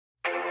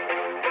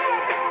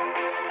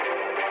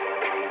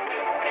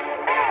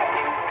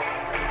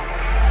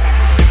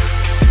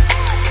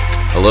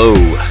Hello,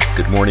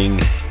 good morning,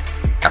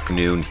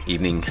 afternoon,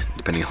 evening,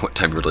 depending on what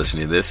time you're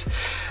listening to this.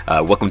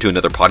 Welcome to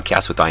another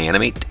podcast with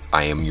iAnimate.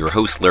 I am your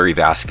host, Larry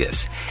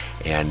Vasquez,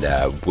 and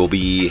I'll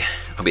be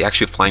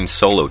actually flying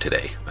solo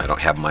today. I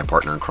don't have my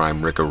partner in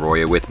crime, Rick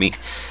Arroyo, with me,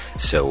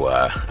 so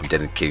I'm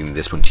dedicating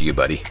this one to you,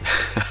 buddy.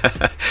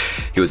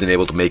 He wasn't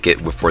able to make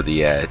it before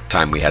the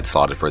time we had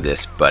slotted for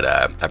this, but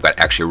I've got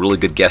actually a really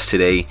good guest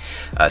today.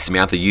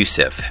 Samantha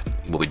Youssef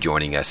will be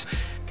joining us.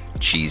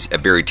 She's a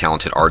very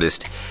talented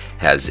artist,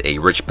 has a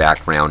rich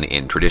background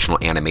in traditional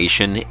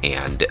animation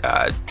and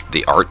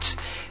the arts,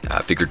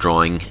 figure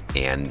drawing,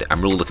 and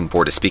I'm really looking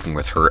forward to speaking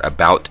with her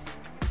about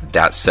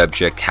that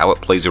subject, how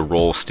it plays a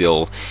role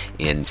still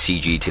in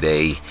CG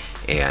today,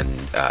 and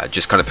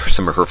just kind of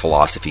some of her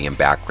philosophy and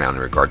background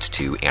in regards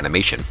to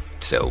animation.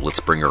 So let's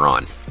bring her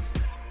on.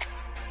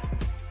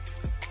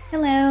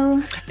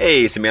 Hello.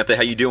 Hey, Samantha,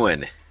 how you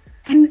doing?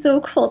 I'm so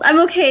cold. I'm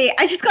okay.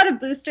 I just got a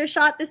booster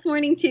shot this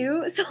morning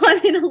too, so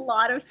I'm in a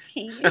lot of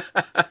pain.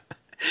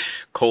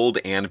 Cold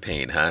and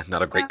pain, huh?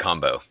 Not a great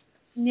combo.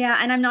 Yeah,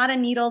 and I'm not a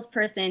needles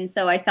person,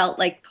 so I felt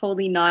like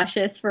totally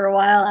nauseous for a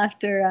while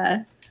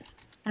after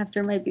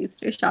my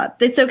booster shot.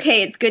 It's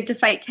okay. It's good to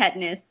fight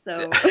tetanus,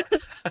 so.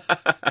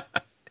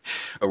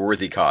 A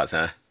worthy cause,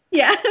 huh?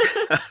 Yeah.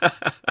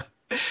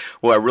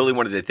 Well, I really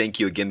wanted to thank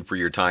you again for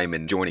your time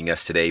and joining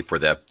us today for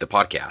the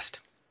podcast.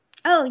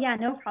 Oh, yeah,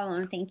 no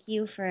problem. Thank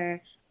you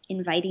for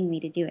inviting me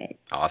to do it.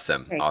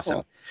 Awesome. Very Awesome.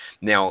 cool.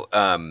 Now,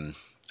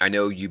 I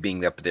know you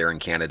being up there in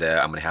Canada,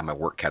 I'm going to have my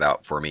work cut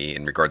out for me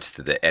in regards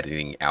to the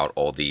editing out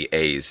all the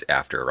A's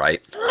after,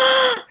 right?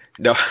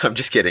 No, I'm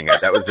just kidding.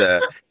 That was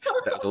a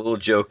little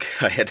joke.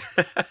 I had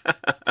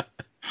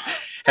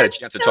a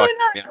chance to talk to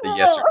Samantha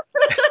yesterday.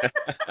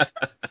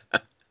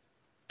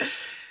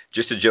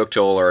 Just a joke to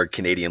all our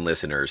Canadian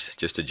listeners.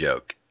 Just a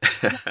joke.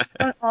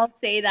 Don't all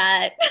say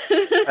that.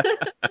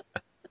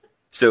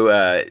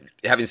 So,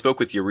 having spoke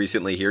with you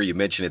recently here, you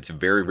mentioned it's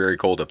very, very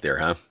cold up there,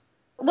 huh?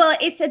 Well,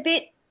 it's a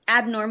bit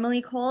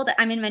abnormally cold.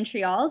 I'm in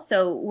Montreal,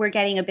 so we're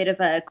getting a bit of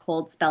a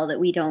cold spell that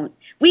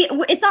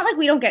it's not like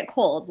we don't get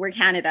cold. We're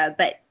Canada,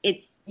 but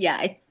it's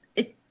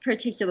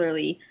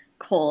particularly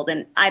cold,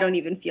 and I don't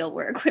even feel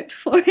we're equipped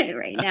for it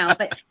right now,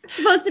 but it's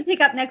supposed to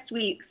pick up next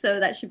week, so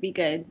that should be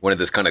good. One of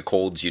those kind of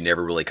colds you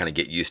never really kind of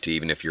get used to,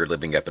 even if you're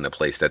living up in a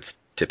place that's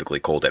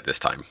typically cold at this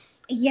time.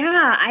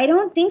 Yeah, I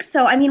don't think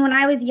so. I mean, when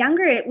I was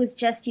younger, it was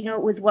just,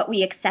 it was what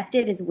we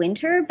accepted as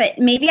winter. But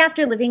maybe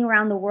after living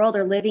around the world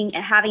or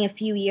having a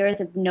few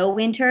years of no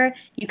winter,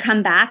 you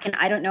come back, and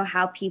I don't know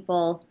how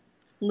people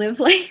live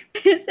like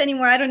this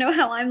anymore. I don't know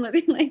how I'm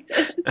living like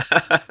this.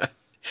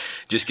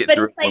 Just get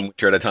through one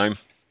winter at a time.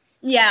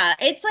 Yeah,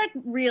 it's like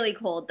really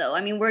cold though.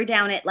 I mean, we're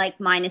down at like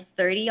minus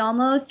 30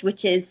 almost,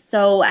 which is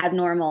so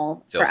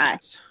abnormal for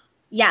us.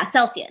 Yeah,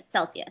 Celsius.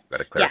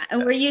 Gotta clarify Yeah,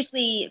 and that. we're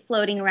usually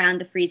floating around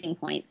the freezing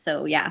point.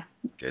 So yeah.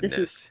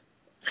 Goodness.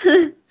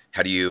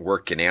 How do you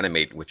work and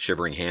animate with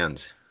shivering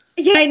hands?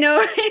 Yeah, I know,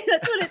 right?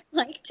 That's what it's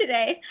like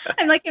today.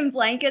 I'm like in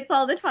blankets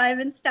all the time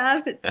and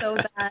stuff. It's so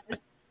bad.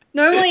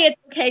 Normally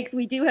it's okay because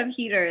we do have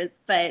heaters,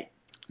 but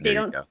they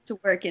don't seem to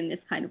work in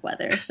this kind of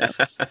weather. So.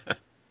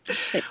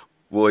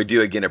 Well, I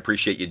do again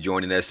appreciate you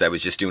joining us. I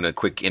was just doing a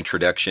quick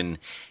introduction,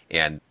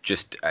 and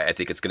I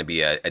think it's going to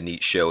be a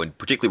neat show, and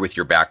particularly with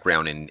your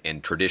background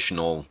in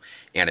traditional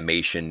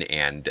animation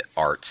and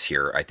arts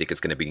here, I think it's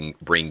going to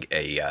bring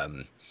a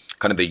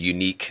kind of a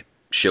unique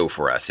show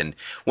for us. And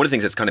one of the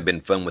things that's kind of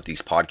been fun with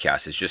these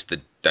podcasts is just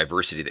the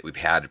diversity that we've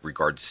had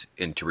regards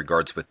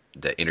with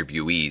the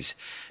interviewees,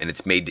 and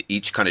it's made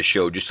each kind of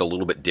show just a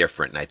little bit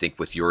different. And I think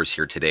with yours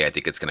here today, I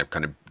think it's going to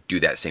kind of do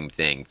that same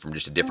thing from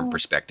just a different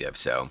perspective.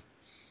 So.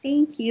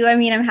 Thank you. I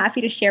mean, I'm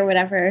happy to share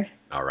whatever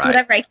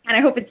I can. I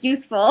hope it's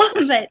useful,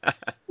 but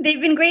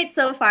they've been great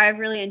so far. I've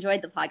really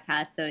enjoyed the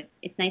podcast, so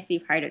it's nice to be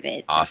part of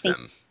it. Awesome. So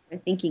thank you for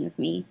thinking of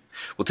me.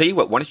 Well, tell you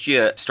what, why don't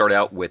you start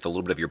out with a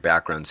little bit of your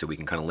background so we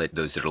can kind of let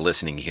those that are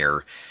listening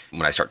here,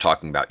 when I start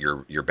talking about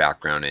your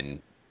background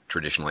in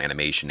traditional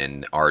animation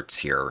and arts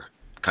here,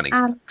 kind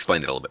of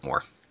explain that a little bit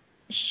more.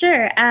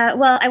 Sure.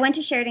 Well, I went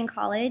to Sheridan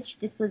College.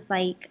 This was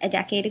like a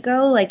decade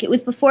ago. Like it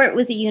was before it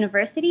was a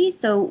university,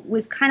 so it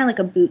was kind of like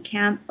a boot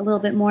camp a little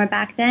bit more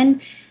back then,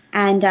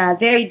 and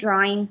very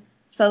drawing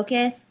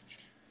focused.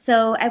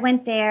 So I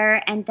went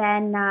there, and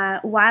then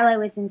while I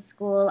was in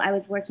school, I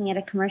was working at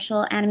a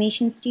commercial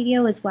animation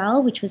studio as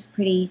well, which was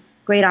pretty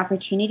great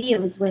opportunity.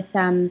 It was with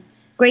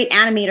great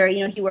animator.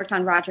 He worked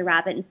on Roger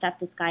Rabbit and stuff,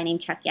 this guy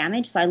named Chuck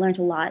Gamage. So I learned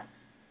a lot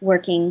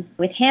working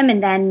with him.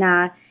 And then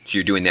so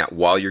you're doing that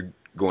while you're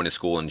going to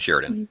school in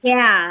Sheridan?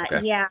 Yeah,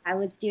 okay. Yeah, I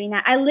was doing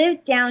that. I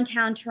lived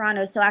downtown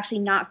Toronto, so actually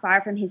not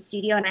far from his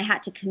studio, and I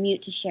had to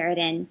commute to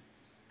Sheridan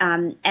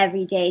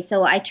every day.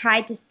 So I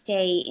tried to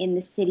stay in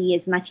the city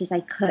as much as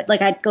I could.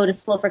 Like I'd go to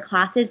school for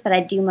classes, but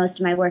I'd do most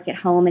of my work at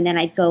home, and then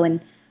I'd go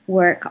and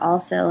work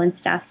also and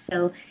stuff.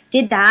 So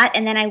did that,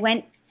 and then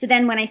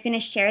then when I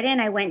finished Sheridan,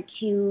 I went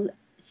to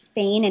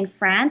Spain and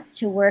France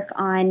to work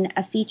on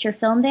a feature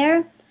film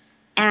there.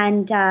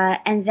 And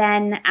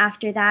then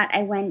after that,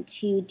 I went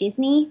to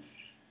Disney,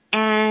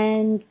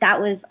 and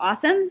that was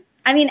awesome.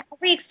 I mean,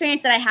 every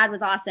experience that I had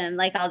was awesome.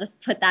 Like, I'll just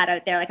put that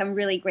out there. Like, I'm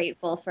really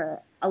grateful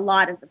for a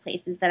lot of the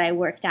places that I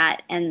worked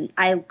at, and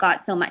I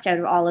got so much out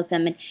of all of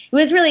them. And it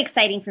was really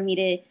exciting for me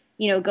to,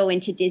 go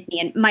into Disney.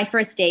 And my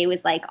first day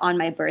was like on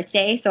my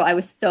birthday, so I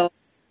was so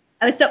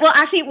well.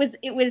 Actually,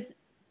 it was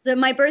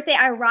my birthday.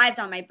 I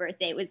arrived on my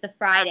birthday. It was the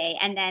Friday,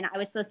 and then I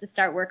was supposed to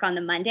start work on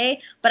the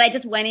Monday. But I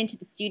just went into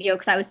the studio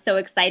because I was so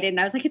excited, and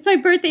I was like, "It's my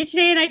birthday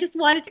today," and I just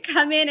wanted to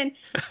come in. And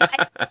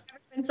I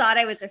even thought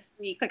I was a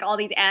freak. Like all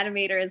these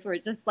animators were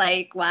just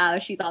like, "Wow,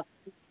 she's all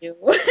new,"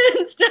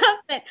 and stuff.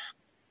 But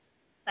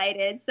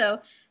excited. So,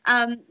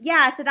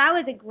 yeah. So that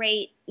was a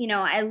great.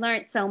 I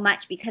learned so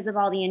much because of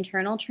all the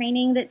internal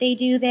training that they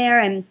do there,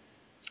 and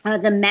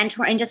the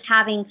mentor, and just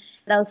having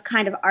those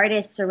kind of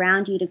artists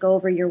around you to go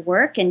over your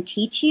work and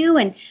teach you.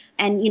 And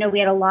we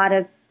had a lot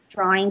of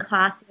drawing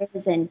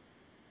classes, and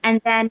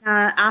then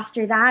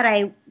after that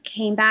I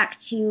came back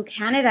to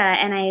Canada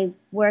and I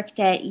worked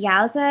at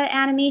Yowza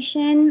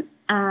Animation.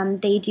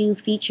 They do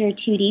feature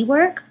 2D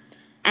work,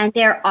 and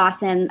they're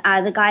awesome.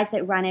 The guys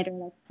that run it are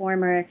like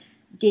former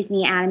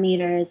Disney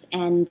animators,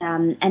 and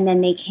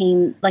then they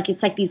came, like,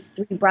 it's like these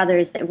three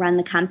brothers that run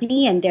the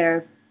company, and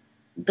they're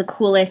the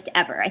coolest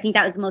ever. I think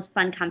that was the most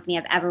fun company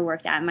I've ever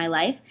worked at in my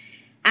life.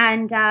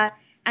 And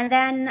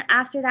then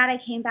after that, I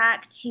came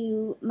back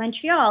to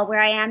Montreal,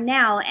 where I am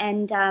now,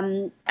 and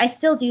I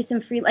still do some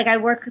like I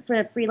work for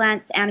a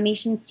freelance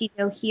animation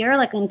studio here,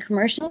 like in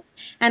commercial,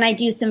 and I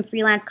do some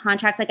freelance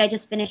contracts. Like I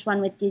just finished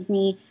one with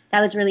Disney that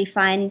was really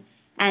fun,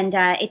 and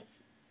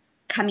it's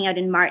coming out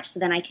in March, so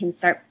then I can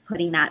start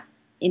putting that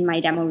in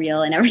my demo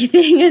reel and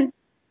everything. And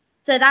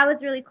so that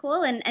was really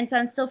cool. And so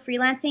I'm still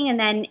freelancing. And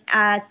then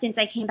since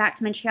I came back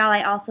to Montreal,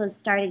 I also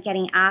started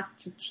getting asked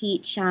to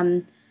teach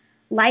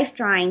life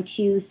drawing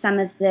to some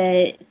of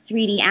the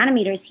 3D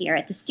animators here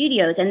at the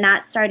studios. And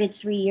that started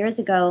 3 years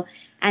ago.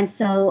 And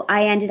so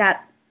I ended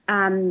up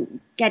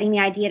getting the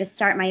idea to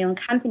start my own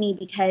company,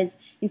 because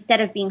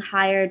instead of being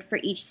hired for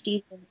each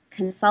studio's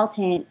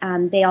consultant,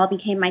 they all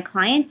became my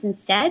clients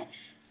instead.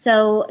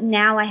 So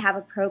now I have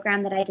a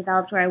program that I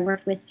developed where I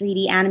work with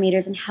 3D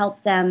animators and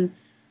help them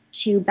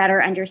to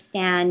better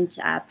understand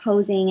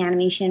posing,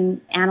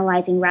 animation,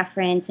 analyzing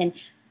reference, and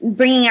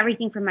bringing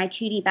everything from my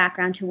 2D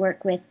background to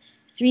work with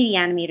 3D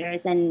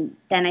animators. And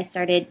then I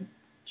started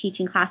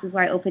teaching classes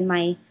where I opened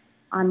my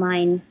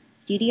online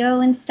studio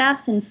and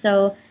stuff. And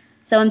so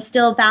I'm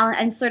still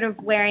I'm sort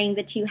of wearing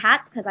the two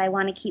hats because I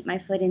want to keep my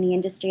foot in the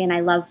industry, and I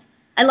love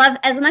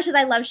as much as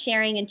I love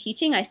sharing and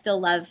teaching, I still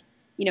love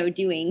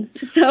doing.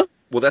 So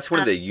Well, that's one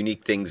of the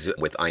unique things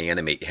with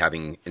iAnimate,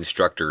 having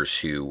instructors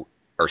who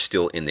are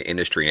still in the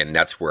industry, and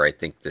that's where I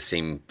think the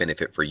same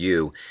benefit for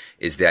you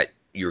is that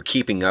you're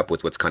keeping up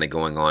with what's kind of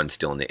going on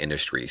still in the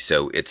industry.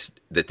 So it's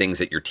the things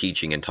that you're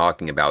teaching and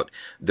talking about,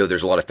 though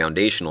there's a lot of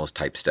foundational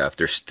type stuff,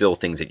 there's still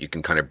things that you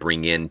can kind of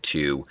bring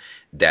into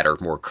that are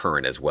more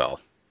current as well.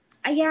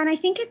 Yeah, and I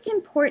think it's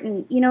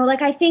important,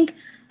 like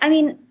I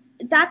mean,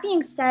 that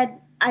being said,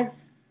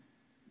 I've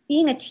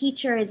being a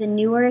teacher is a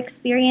newer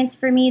experience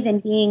for me than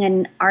being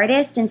an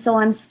artist. And so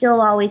I'm still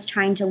always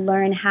trying to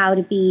learn how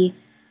to be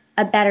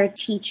a better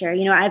teacher.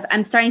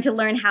 I'm starting to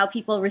learn how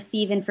people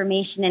receive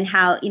information, and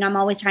how, I'm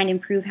always trying to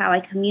improve how I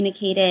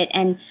communicate it.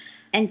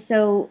 And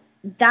so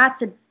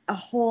that's a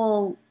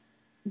whole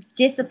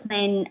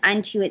discipline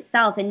unto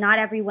itself. And not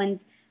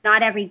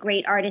every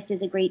great artist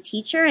is a great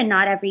teacher, and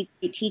not every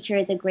great teacher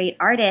is a great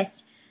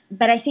artist.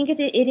 But I think it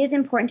is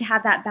important to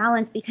have that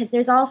balance, because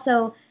there's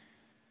also,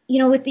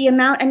 with the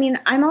amount, I mean,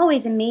 I'm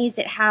always amazed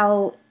at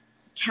how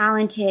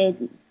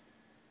talented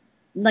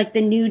like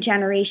the new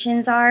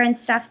generations are and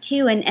stuff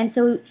too. And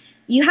so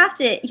you have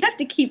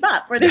to keep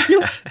up, or there's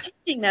no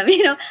teaching them,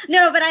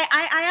 No, but I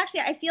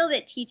actually, I feel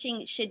that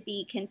teaching should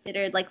be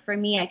considered, like for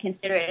me, I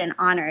consider it an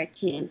honor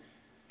to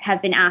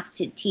have been asked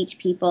to teach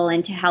people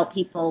and to help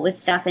people with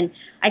stuff. And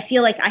I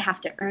feel like I have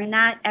to earn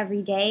that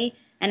every day.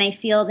 And I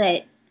feel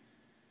that,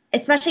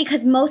 especially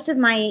because most of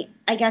my,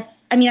 I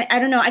guess, I mean, I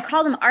don't know, I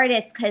call them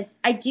artists because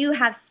I do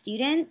have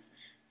students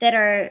that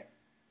are,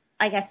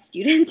 I guess,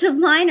 students of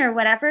mine or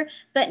whatever,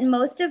 but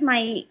most of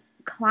my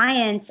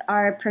clients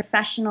are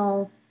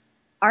professional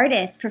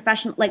artists,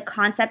 professional, like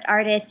concept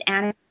artists,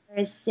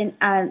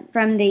 animators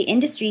from the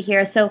industry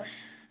here. So,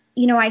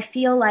 I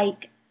feel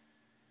like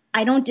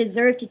I don't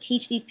deserve to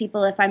teach these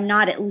people if I'm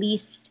not at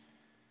least,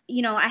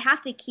 I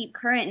have to keep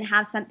current and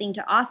have something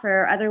to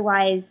offer.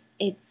 Otherwise,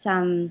 it's,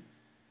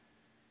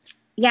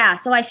 yeah,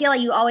 so I feel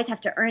like you always have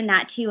to earn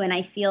that too. And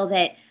I feel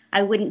that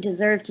I wouldn't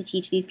deserve to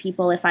teach these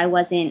people if I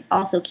wasn't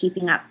also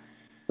keeping up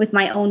with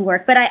my own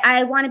work. But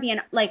I want to be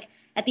like,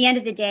 at the end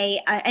of the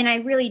day, and I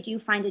really do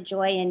find a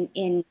joy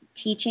in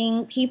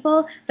teaching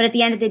people. But at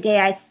the end of the day,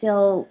 I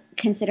still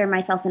consider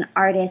myself an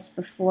artist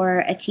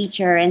before a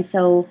teacher. And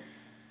so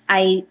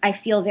I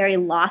feel very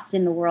lost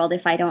in the world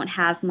if I don't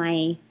have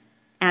my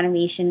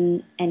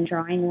animation and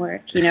drawing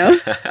work.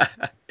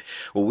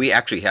 Well, we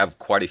actually have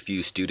quite a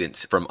few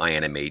students from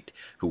iAnimate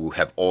who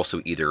have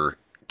also either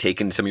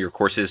taken some of your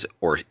courses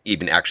or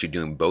even actually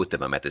doing both of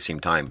them at the same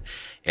time.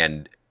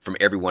 And from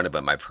every one of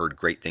them, I've heard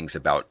great things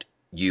about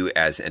you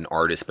as an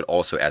artist, but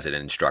also as an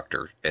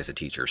instructor, as a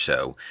teacher.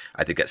 So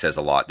I think that says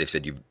a lot. They've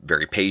said you're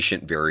very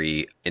patient,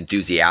 very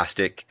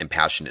enthusiastic, and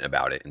passionate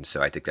about it. And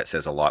so I think that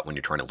says a lot when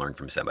you're trying to learn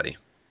from somebody.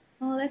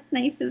 Oh, that's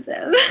nice of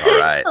them. All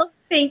right. Oh,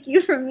 thank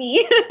you for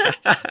me.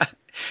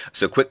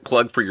 So quick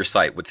plug for your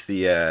site. What's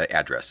the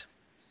address?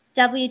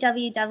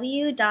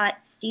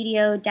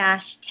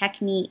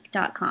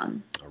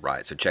 www.studio-technique.com. All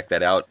right. So check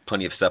that out.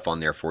 Plenty of stuff on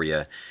there for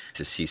you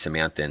to see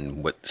Samantha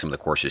and what some of the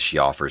courses she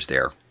offers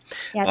there.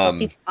 Yeah, it's a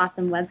super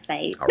awesome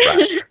website. All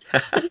right.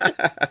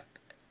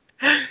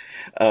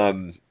 I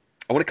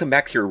want to come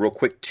back here real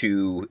quick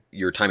to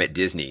your time at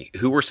Disney.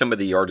 Who were some of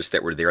the artists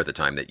that were there at the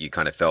time that you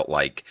kind of felt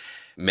like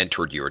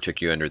mentored you or took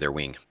you under their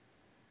wing?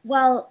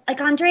 Well, like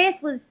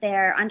Andreas was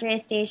there.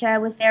 Andreas Deja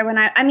was there when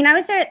I mean, I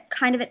was there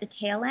kind of at the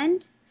tail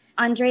end.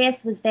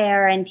 Andreas was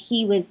there and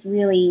he was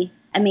really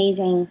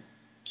amazing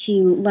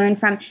to learn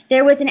from.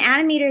 There was an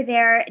animator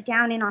there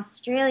down in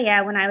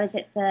Australia when I was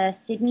at the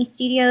Sydney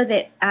studio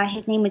that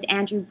his name was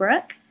Andrew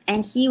Brooks,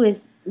 and he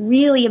was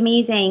really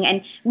amazing.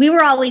 And we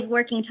were always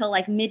working till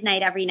like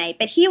midnight every night.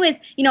 But he was,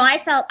 I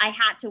felt I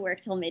had to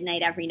work till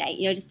midnight every night,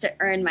 just to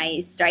earn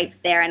my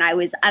stripes there. And I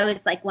was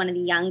like one of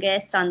the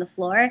youngest on the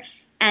floor.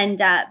 And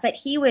but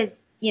he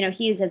was,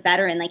 he was a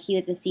veteran, like he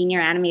was a senior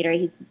animator.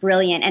 He's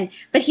brilliant,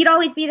 but he'd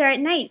always be there at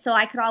night, so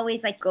I could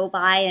always like go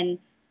by and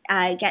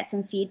get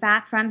some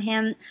feedback from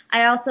him.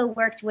 I also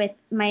worked with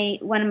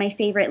one of my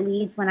favorite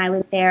leads when I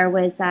was there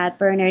was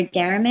Bernard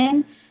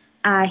Derriman.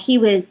 He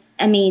was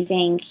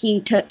amazing. He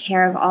took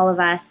care of all of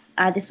us.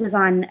 This was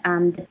on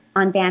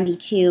Bambi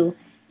 2,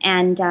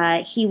 and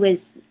he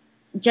was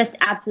just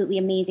absolutely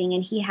amazing,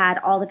 and he had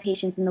all the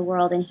patience in the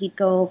world, and he'd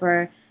go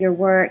over your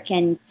work,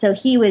 and so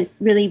he was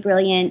really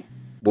brilliant.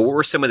 Well, what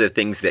were some of the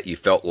things that you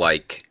felt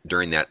like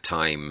during that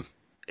time,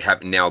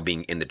 now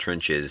being in the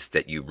trenches,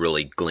 that you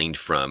really gleaned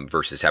from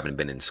versus having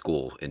been in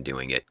school and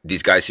doing it?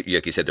 These guys,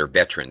 like you said, they're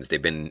veterans.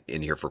 They've been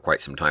in here for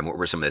quite some time. What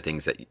were some of the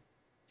things that,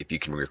 if you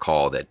can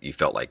recall, that you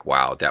felt like,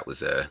 wow, that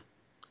was a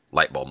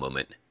light bulb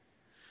moment?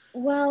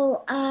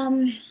 Well,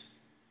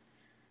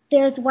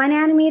 there's one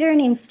animator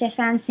named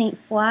Stéphane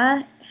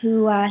Sainte-Foy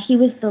who he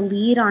was the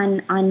lead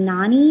on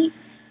Nani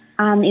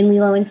in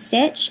Lilo and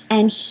Stitch,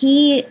 and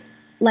he,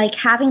 like,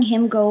 having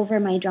him go over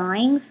my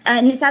drawings,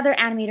 and this other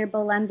animator,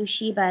 Bolem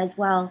Bushiba, as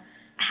well,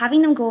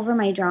 having them go over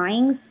my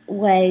drawings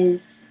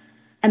was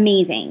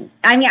amazing.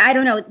 I mean, I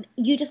don't know,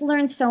 you just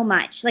learn so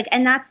much, like,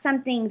 and that's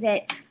something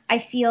that I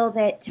feel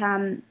that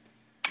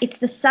it's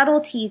the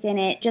subtleties in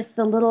it, just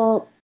the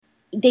little.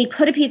 They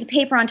put a piece of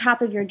paper on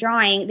top of your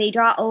drawing, they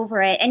draw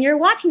over it, and you're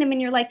watching them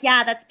and you're like,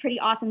 yeah, that's a pretty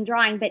awesome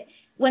drawing. But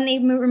when they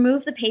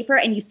remove the paper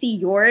and you see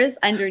yours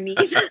underneath,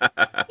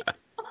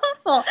 it's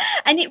awful.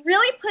 And it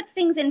really puts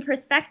things in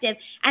perspective.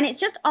 And it's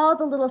just all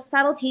the little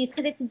subtleties,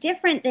 because it's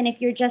different than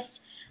if you're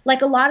just,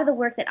 like a lot of the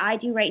work that I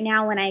do right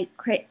now when I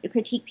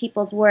critique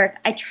people's work,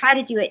 I try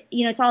to do it,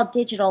 it's all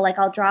digital. Like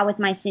I'll draw with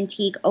my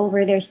Cintiq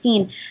over their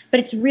scene. But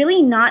it's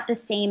really not the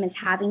same as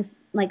having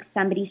like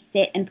somebody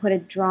sit and put a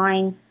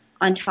drawing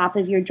on top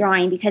of your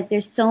drawing, because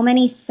there's so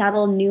many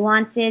subtle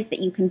nuances that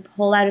you can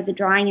pull out of the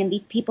drawing, and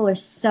these people are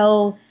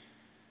so,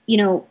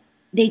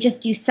 they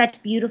just do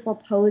such beautiful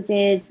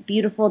poses,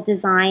 beautiful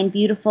design,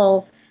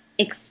 beautiful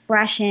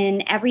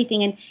expression,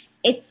 everything. And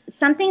it's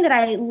something that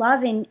I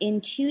love in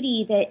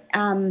 2D that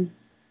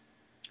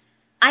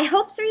I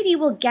hope 3D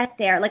will get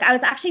there. Like I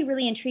was actually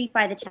really intrigued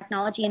by the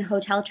technology in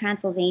Hotel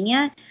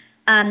Transylvania,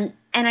 and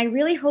I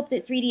really hope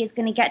that 3D is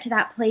going to get to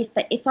that place,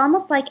 but it's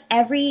almost like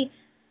every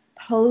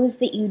pose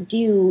that you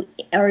do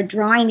or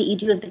drawing that you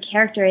do of the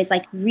character is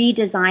like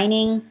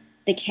redesigning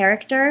the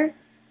character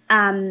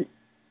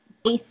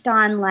based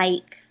on,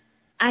 like,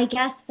 I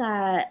guess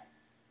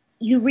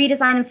you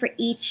redesign them for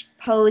each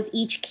pose,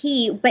 each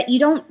key, but you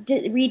don't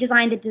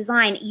redesign the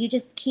design. You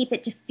just keep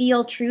it to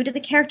feel true to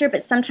the character,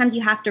 but sometimes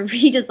you have to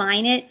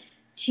redesign it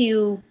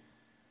to,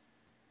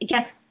 I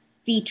guess,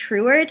 be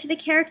truer to the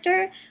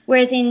character,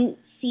 whereas in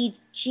CG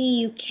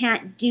you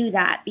can't do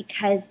that,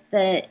 because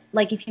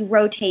if you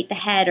rotate the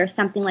head or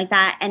something like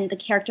that and the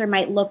character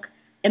might look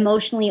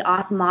emotionally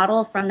off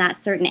model from that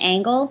certain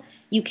angle,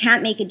 you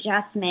can't make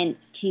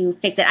adjustments to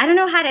fix it. I don't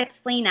know how to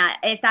explain that,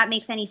 if that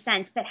makes any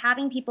sense, but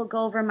having people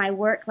go over my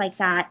work like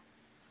that,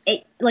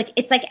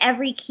 it's like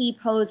every key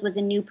pose was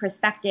a new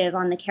perspective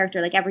on the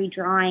character, like every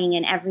drawing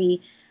and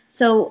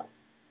so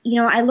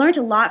I learned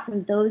a lot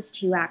from those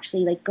two,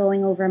 actually, like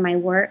going over my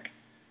work,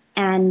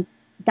 and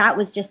that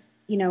was just,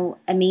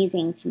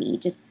 amazing to me.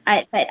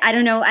 But I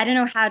don't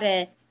know how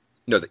to.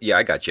 No, yeah,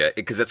 I got you.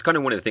 Because that's kind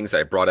of one of the things that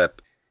I brought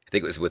up. I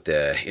think it was with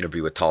the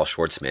interview with Tal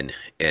Schwartzman,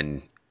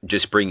 and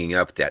just bringing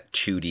up that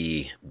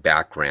 2D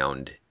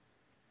background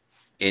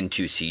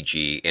into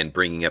CG and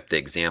bringing up the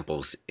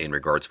examples in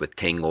regards with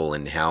Tangle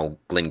and how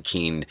Glenn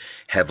Keane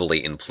heavily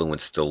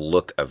influenced the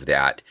look of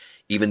that.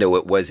 Even though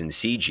it was in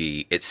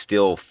CG, it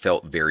still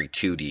felt very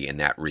 2D in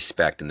that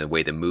respect, and the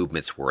way the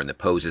movements were and the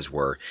poses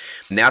were.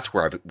 And that's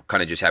where I've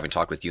kind of, just having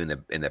talked with you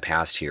in the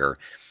past here,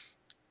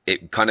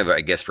 it kind of, I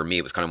guess for me,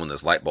 it was kind of one of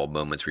those light bulb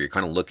moments where you're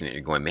kind of looking at it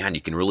and going, man,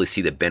 you can really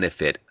see the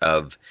benefit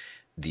of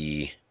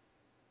the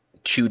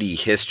 2D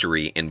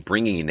history and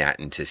bringing that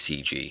into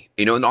CG.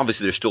 And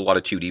obviously there's still a lot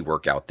of 2D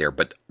work out there,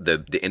 but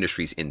the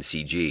industry's in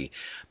CG.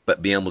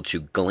 But being able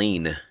to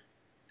glean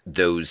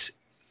those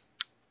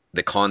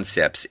the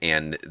concepts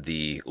and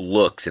the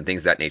looks and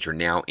things of that nature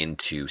now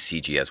into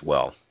CG as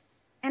well.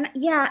 And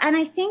yeah, and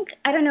I think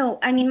I don't know.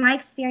 I mean, my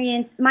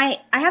experience, my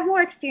I have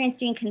more experience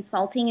doing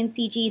consulting in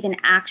CG than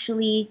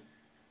actually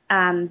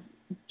um,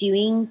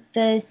 doing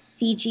the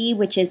CG,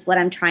 which is what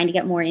I'm trying to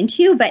get more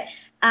into.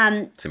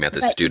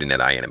 Samantha's a But student at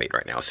iAnimate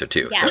right now, so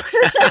too. yeah, So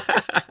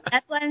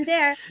that's why I'm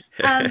there.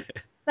 Um,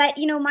 but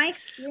my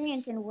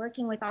experience in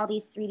working with all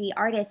these 3D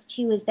artists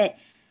too is that,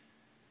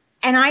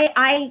 and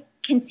I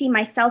can see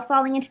myself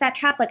falling into that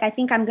trap. Like I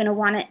think I'm gonna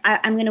want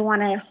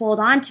to hold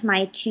on to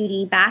my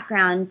 2D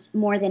background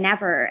more than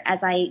ever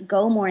as I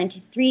go more into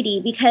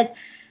 3D, because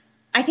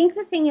I think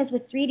the thing is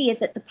with 3D is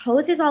that the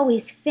pose is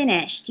always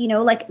finished.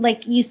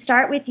 Like you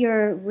start with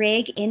your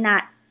rig in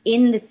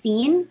the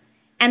scene,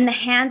 and the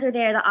hands are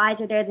there, the eyes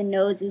are there, the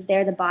nose is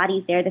there, the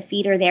body's there, the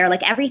feet are there,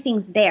 like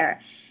everything's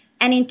there.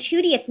 And in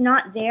 2D, it's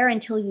not there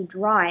until you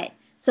draw it.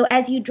 So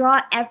as you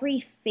draw every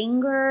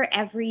finger,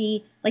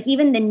 like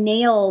even the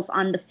nails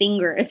on the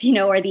fingers,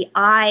 or the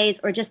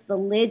eyes, or just the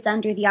lids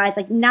under the eyes,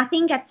 like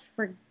nothing gets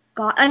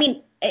forgot. I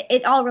mean,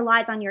 it all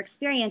relies on your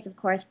experience, of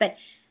course, but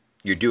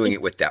you're doing it,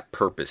 it with that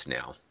purpose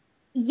now.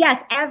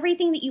 yes,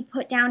 everything that you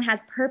put down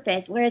has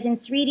purpose. Whereas in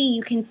 3D,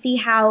 you can see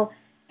how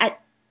at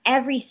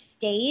every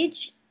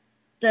stage,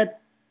 the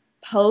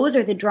pose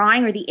or the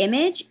drawing or the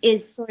image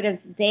is sort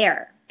of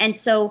there. And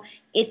so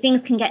if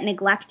things can get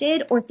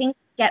neglected or things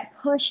get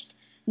pushed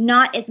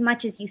not as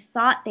much as you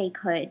thought they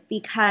could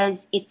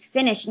because it's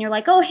finished and you're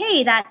like, oh,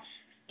 hey, that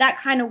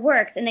kind of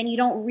works. And then you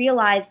don't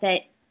realize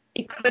that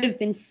it could have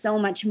been so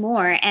much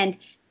more. And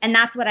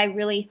that's what I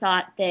really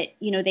thought that,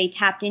 they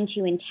tapped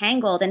into in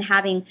Tangled, and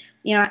having,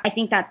 I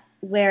think that's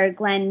where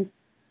Glenn's,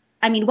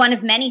 I mean, one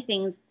of many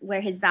things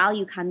where his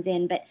value comes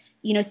in, but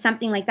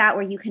something like that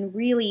where you can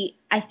really,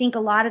 I think a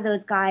lot of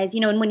those guys,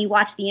 and when you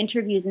watch the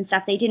interviews and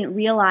stuff, they didn't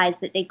realize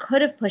that they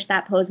could have pushed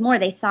that pose more.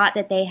 They thought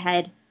that they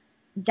had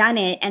done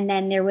it, and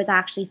then there was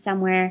actually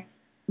somewhere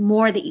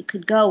more that you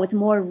could go with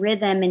more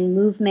rhythm and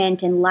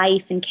movement and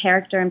life and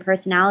character and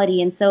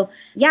personality. And so,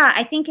 yeah,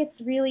 I think it's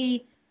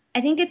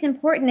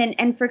important,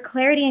 and for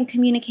clarity and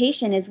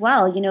communication as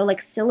well,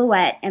 like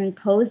silhouette and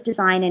pose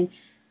design and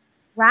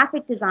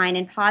graphic design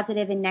and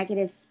positive and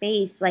negative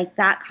space, like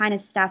that kind of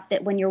stuff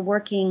that when you're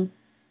working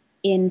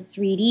in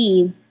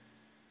 3D,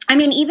 I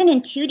mean, even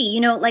in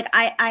 2D, like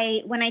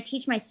I when I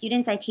teach my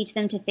students, I teach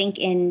them to think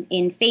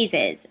in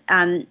phases.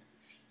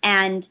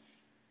 And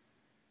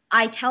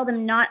I tell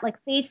them not like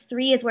phase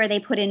 3 is where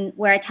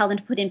I tell them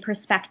to put in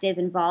perspective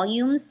and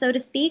volumes, so to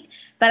speak.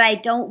 But I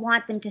don't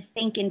want them to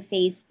think in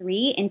phase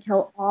 3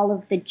 until all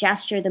of the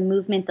gesture, the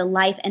movement, the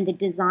life, and the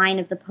design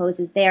of the pose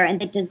is there. And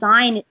the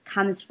design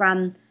comes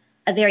from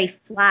a very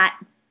flat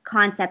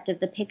concept of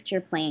the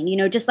picture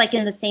plane, just like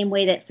in the same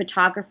way that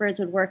photographers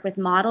would work with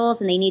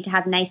models and they need to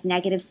have nice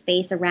negative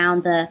space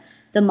around the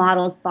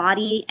model's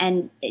body.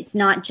 And it's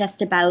not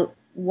just about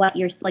what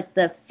you're like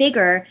the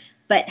figure,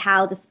 but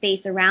how the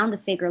space around the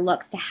figure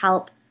looks to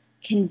help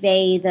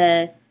convey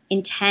the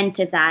intent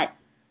of that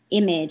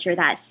image or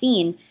that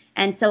scene.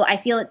 And so I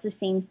feel it's the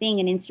same thing.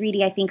 And in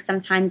 3D, I think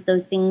sometimes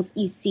those things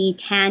you see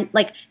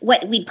like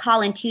what we'd call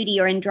in 2D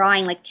or in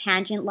drawing, like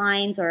tangent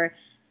lines or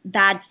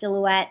bad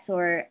silhouettes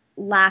or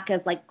lack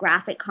of like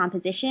graphic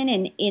composition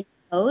in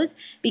those,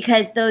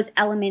 because those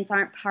elements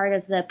aren't part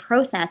of the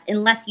process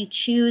unless you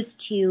choose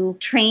to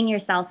train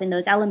yourself in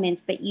those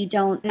elements, but you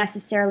don't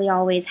necessarily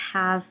always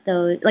have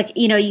those, like,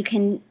 you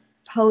can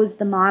pose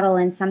the model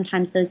and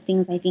sometimes those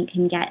things I think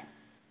can get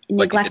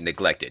Like you said,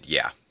 neglected neglected.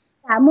 Yeah.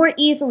 more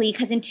easily,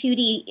 because in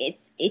 2D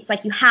it's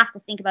like you have to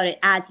think about it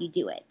as you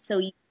do it. So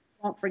you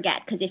won't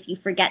forget, because if you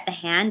forget the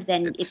hand,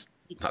 then It's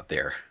not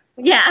there.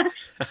 yeah.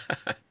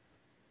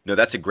 No,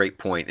 that's a great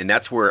point. And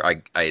that's where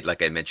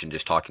like I mentioned,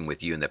 just talking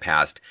with you in the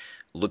past,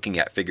 looking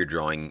at figure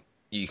drawing,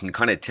 you can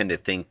kind of tend to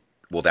think,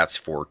 well, that's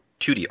for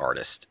 2D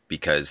artists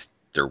because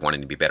they're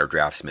wanting to be better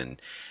draftsmen.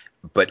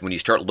 But when you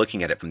start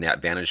looking at it from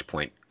that vantage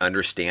point,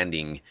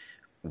 understanding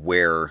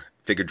where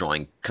figure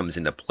drawing comes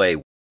into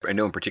play, I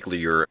know in particular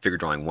your figure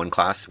drawing one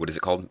class, what is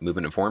it called?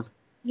 Movement and form?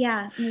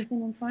 Yeah,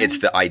 movement and It's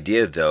form. the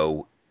idea,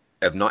 though,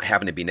 of not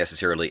having to be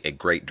necessarily a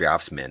great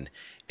draftsman.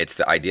 It's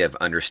the idea of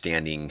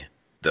understanding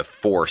the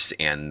force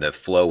and the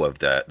flow of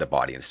the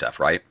body and stuff,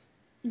 right?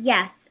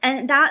 Yes,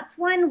 and that's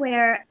one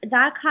where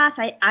that class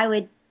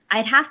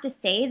I'd have to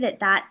say that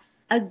that's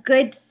a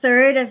good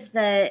third of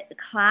the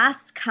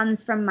class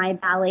comes from my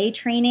ballet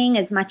training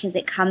as much as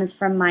it comes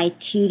from my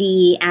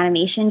 2D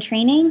animation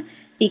training,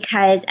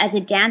 because as a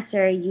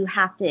dancer you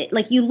have to,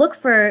 like, you look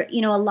for,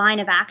 a line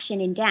of action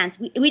in dance.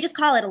 We just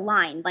call it a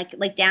line.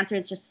 Like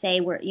dancers just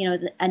say we're,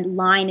 a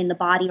line in the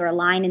body or a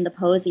line in the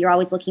pose. You're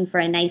always looking for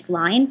a nice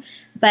line.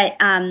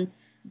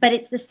 But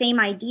it's the same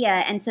idea.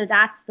 And so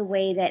that's the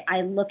way that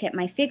I look at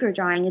my figure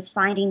drawing, is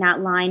finding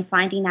that line,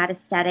 finding that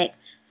aesthetic,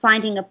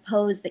 finding a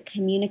pose that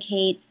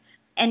communicates.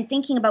 and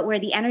thinking about where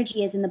the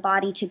energy is in the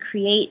body to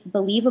create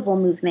believable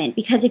movement.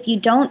 Because if you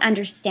don't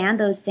understand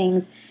those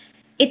things,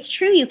 it's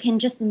true you can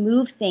just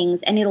move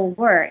things and it'll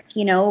work,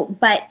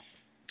 but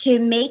to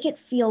make it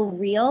feel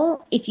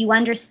real, if you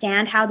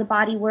understand how the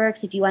body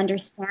works, if you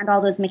understand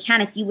all those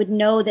mechanics, you would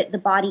know that the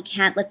body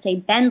can't, let's say,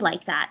 bend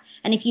like that.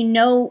 And if you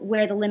know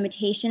where the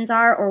limitations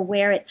are or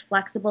where it's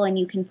flexible and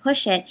you can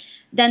push it,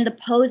 then the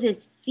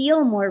poses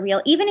feel more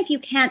real. Even if you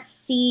can't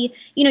see,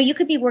 you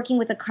could be working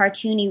with a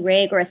cartoony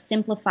rig or a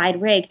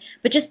simplified rig,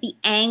 but just the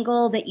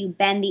angle that you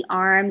bend the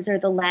arms or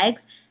the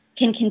legs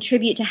can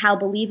contribute to how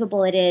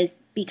believable it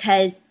is,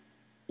 because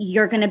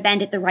you're going to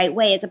bend it the right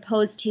way, as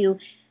opposed to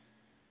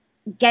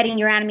getting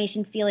your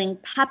animation feeling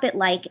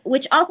puppet-like,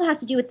 which also has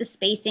to do with the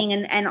spacing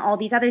and all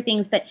these other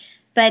things. But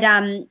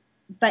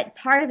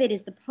part of it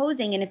is the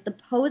posing. And if the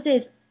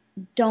poses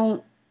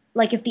don't,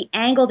 like if the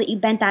angle that you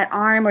bent that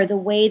arm or the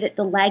way that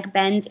the leg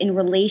bends in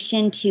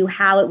relation to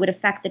how it would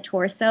affect the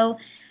torso,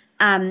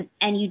 and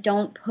you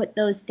don't put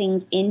those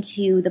things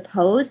into the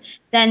pose,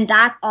 then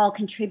that all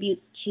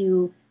contributes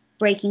to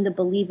breaking the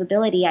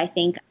believability, I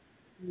think,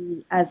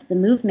 of the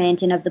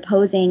movement and of the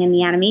posing and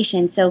the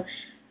animation. So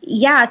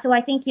yeah, so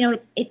I think,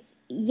 it's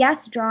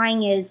yes,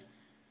 drawing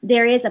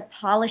there is a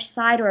polished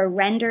side or a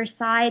render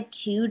side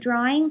to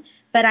drawing,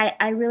 but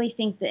I really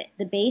think that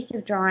the base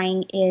of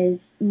drawing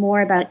is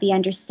more about the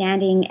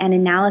understanding and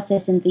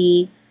analysis and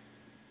the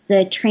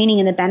training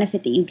and the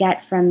benefit that you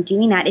get from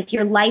doing that. It's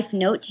your life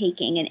note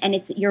taking, and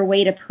it's your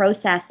way to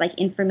process like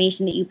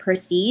information that you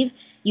perceive.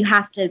 You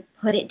have to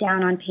put it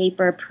down on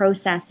paper,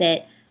 process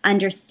it,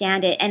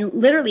 understand it, and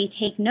literally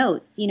take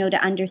notes,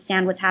 to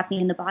understand what's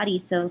happening in the body.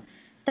 So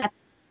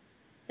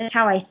that's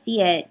how I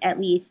see it, at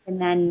least. And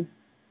then,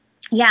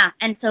 yeah.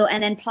 And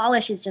then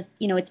polish is just,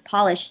 it's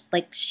polished,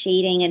 like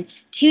shading, and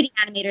 2D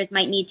animators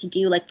might need to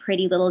do like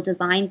pretty little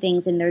design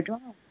things in their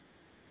drawing.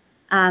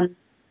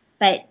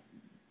 But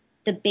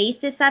the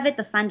basis of it,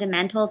 the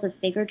fundamentals of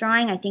figure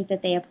drawing, I think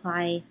that they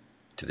apply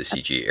to the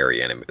CG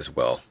area as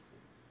well.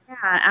 Yeah,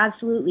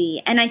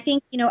 absolutely. And I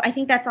think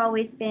that's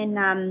always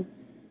been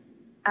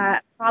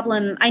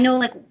problem. I know,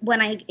 like when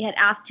I get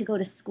asked to go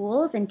to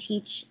schools and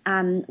teach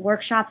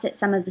workshops at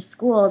some of the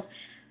schools,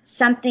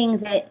 something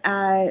that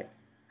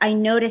I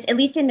noticed, at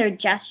least in their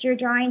gesture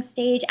drawing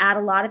stage at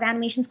a lot of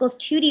animation schools,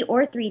 2D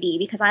or 3D,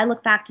 because I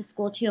look back to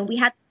school too, and we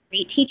had some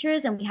great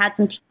teachers and we had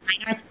some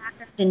fine arts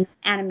background in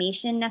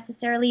animation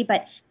necessarily,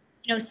 but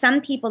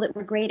some people that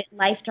were great at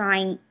life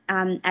drawing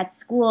at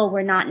school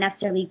were not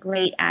necessarily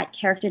great at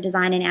character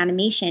design and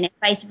animation, and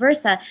vice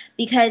versa,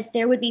 because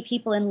there would be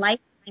people in life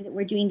that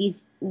were doing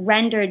these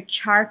rendered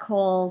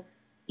charcoal,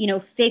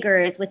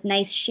 figures with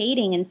nice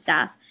shading and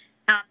stuff.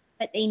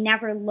 But they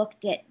never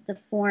looked at the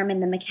form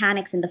and the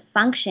mechanics and the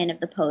function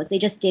of the pose. They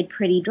just did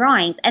pretty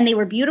drawings, and they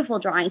were beautiful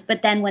drawings.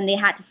 But then when they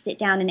had to sit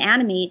down and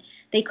animate,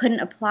 they couldn't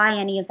apply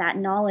any of that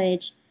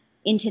knowledge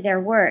into their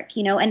work,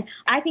 And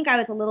I think I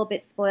was a little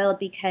bit spoiled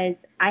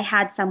because I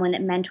had someone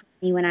that mentored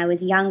me when I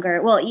was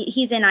younger. Well,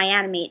 he's in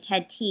iAnimate,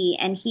 Ted T,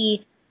 and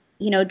he,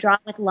 draw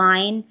with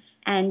line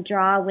and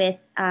draw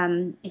with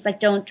he's like,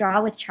 don't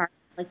draw with charcoal,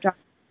 like draw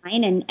with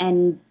line,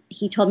 and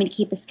he told me to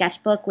keep a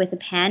sketchbook with a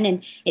pen,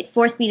 and it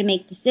forced me to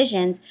make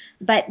decisions.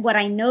 But what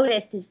I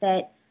noticed is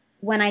that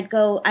when I'd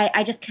go,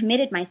 I just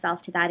committed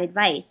myself to that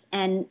advice,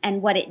 and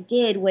what it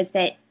did was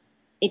that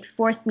it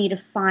forced me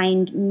to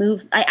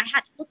I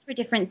had to look for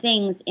different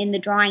things in the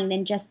drawing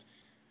than just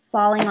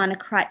falling on a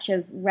crutch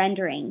of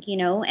rendering,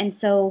 and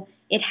so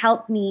it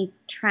helped me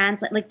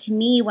translate. Like, to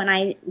me, when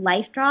I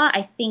life draw,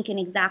 I think in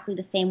exactly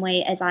the same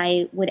way as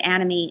I would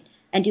animate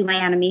and do my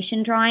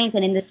animation drawings,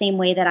 and in the same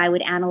way that I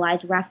would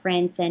analyze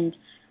reference and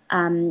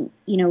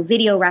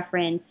video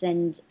reference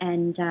and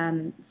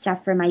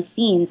stuff for my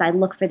scenes. I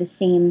look for the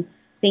same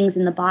things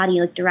in the body,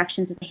 like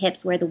directions of the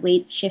hips, where the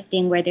weight's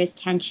shifting, where there's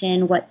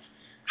tension,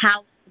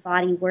 how is the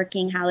body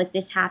working, how is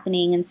this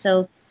happening, and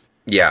so.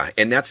 Yeah,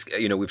 and that's,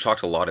 we've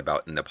talked a lot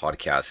about in the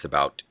podcast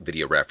about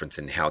video reference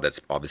and how that's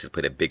obviously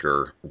played a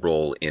bigger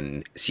role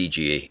in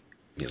CG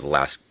the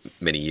last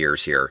many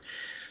years here.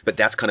 But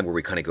that's kind of where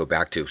we kind of go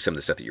back to some of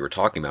the stuff that you were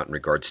talking about in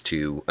regards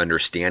to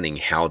understanding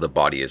how the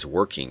body is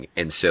working.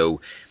 And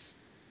so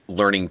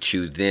learning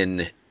to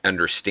then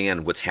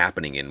understand what's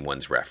happening in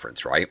one's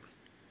reference, right?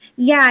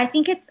 Yeah, I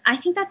think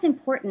that's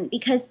important,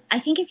 because I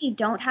think if you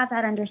don't have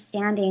that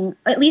understanding,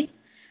 at least,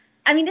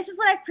 I mean, this is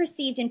what I've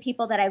perceived in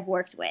people that I've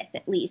worked with,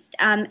 at least,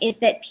 is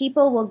that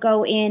people will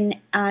go in,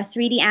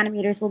 3D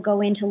animators will go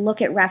in to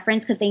look at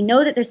reference because they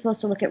know that they're supposed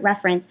to look at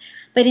reference,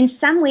 but in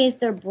some ways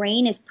their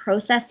brain is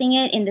processing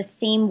it in the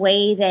same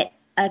way that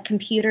a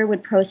computer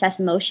would process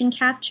motion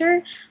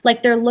capture.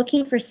 Like, they're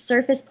looking for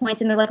surface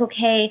points, and they're like,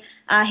 okay,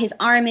 his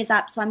arm is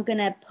up, so I'm going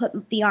to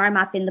put the arm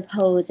up in the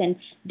pose, and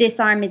this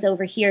arm is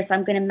over here, so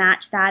I'm going to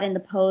match that in the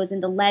pose,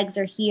 and the legs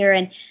are here,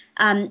 and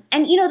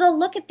they'll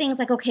look at things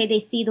like, okay, they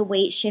see the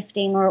weight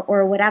shifting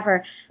or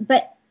whatever,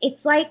 but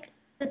it's like,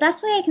 the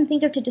best way I can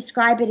think of to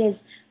describe it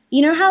is,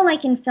 how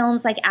like in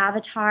films like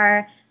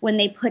Avatar, when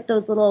they put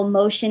those little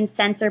motion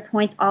sensor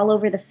points all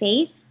over the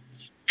face,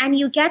 And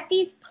you get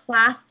these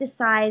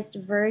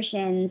plasticized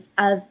versions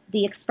of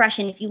the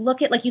expression. If you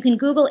look at, like, you can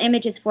Google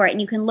images for it, and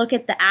you can look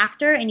at the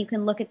actor and you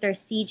can look at their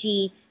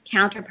CG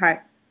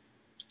counterpart.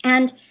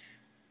 And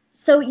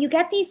so you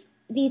get these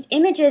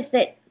images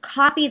that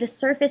copy the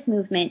surface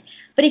movement,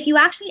 but if you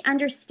actually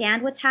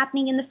understand what's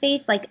happening in the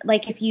face, like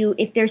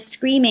if they're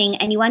screaming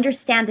and you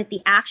understand that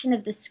the action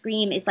of the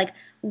scream is like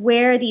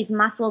where these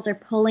muscles are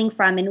pulling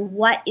from and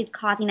what is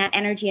causing that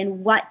energy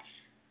and what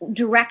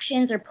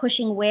directions are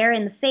pushing where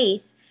in the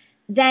face,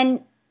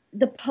 then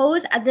the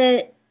pose of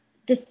the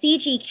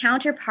CG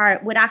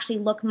counterpart would actually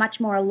look much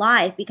more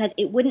alive, because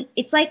it wouldn't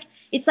it's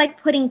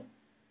like putting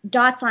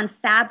dots on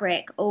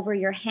fabric over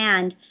your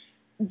hand.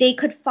 They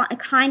could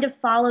kind of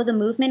follow the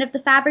movement of the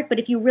fabric, but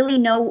if you really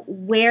know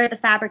where the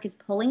fabric is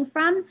pulling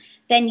from,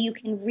 then you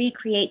can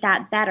recreate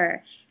that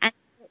better. And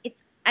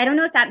it's, I don't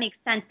know if that makes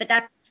sense, but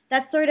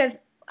that's sort of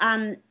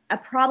a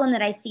problem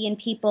that I see in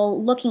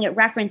people looking at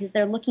references.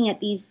 They're looking at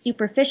these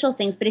superficial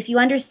things, but if you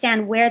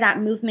understand where that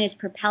movement is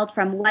propelled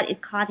from, what is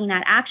causing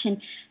that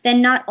action,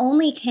 then not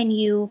only can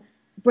you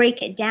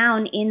break it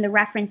down in the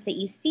reference that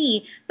you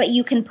see, but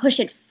you can push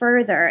it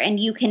further,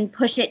 and you can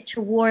push it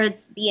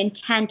towards the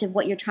intent of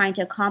what you're trying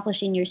to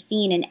accomplish in your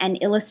scene, and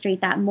illustrate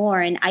that more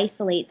and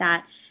isolate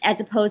that, as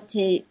opposed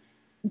to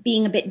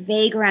being a bit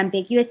vague or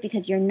ambiguous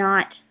because you're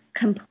not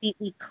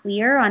completely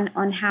clear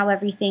on how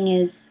everything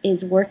is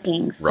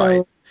working. Right.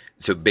 So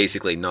So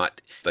basically,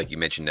 not like you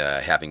mentioned,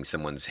 having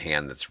someone's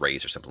hand that's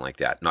raised or something like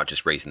that, not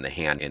just raising the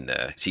hand in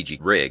the CG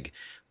rig,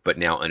 but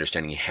now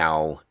understanding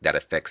how that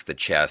affects the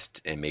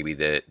chest and maybe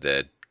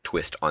the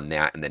twist on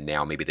that, and then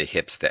now maybe the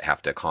hips that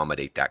have to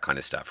accommodate that kind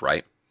of stuff,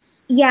 right?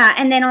 yeah,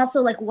 and then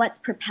also like what's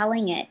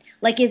propelling it?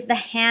 Like, is the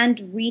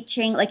hand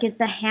reaching? Like, is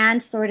the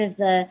hand sort of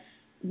the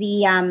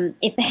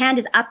if the hand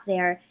is up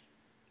there,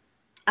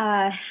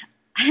 uh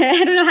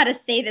I don't know how to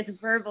say this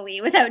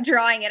verbally without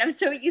drawing it. I'm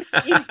so used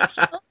to being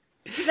visual.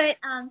 But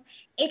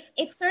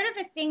it's sort of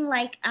a thing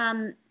like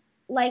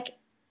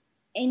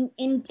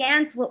in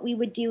dance, what we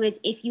would do is,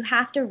 if you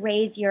have to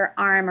raise your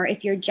arm or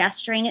if you're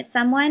gesturing at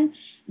someone,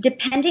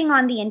 depending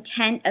on the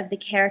intent of the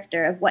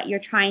character, of what you're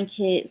trying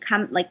to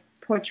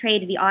portray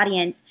to the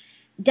audience,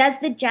 does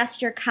the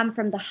gesture come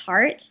from the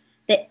heart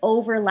that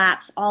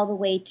overlaps all the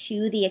way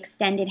to the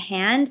extended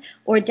hand,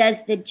 or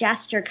does the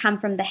gesture come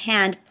from the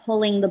hand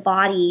pulling the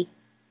body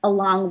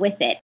along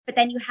with it? But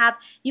then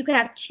you could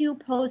have two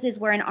poses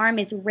where an arm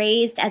is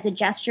raised as a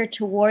gesture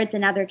towards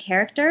another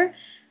character,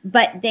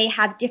 but they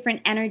have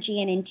different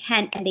energy and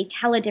intent, and they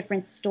tell a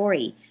different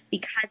story,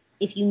 because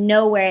if you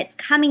know where it's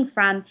coming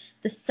from,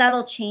 the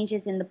subtle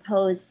changes in the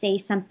pose say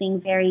something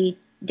very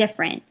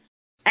different.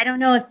 I don't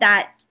know if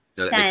that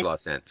No, that makes a sense, lot of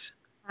sense.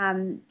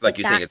 Like but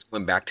you're saying, that it's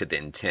going back to the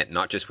intent,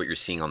 not just what you're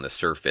seeing on the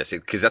surface.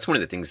 Because that's one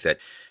of the things that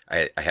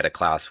I had a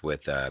class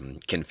with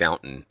Ken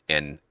Fountain,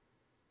 and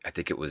I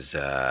think it was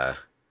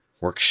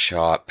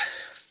workshop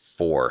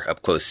 4,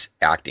 up close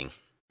acting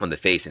on the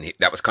face, and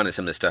that was kind of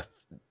some of the stuff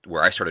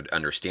where I started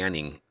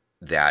understanding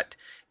that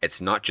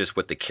it's not just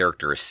what the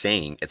character is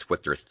saying, it's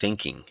what they're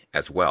thinking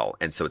as well.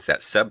 And so it's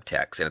that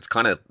subtext, and it's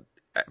kind of,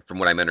 from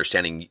what I'm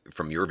understanding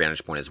from your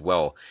vantage point as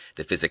well,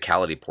 the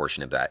physicality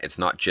portion of that. It's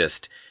not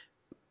just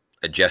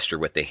a gesture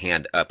with the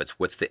hand up, it's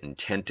what's the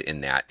intent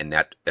in that, and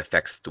that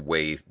affects the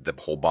way the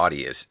whole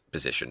body is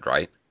positioned,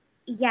 right?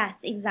 yes,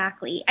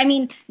 exactly. I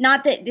mean,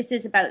 not that this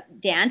is about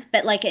dance,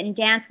 but like in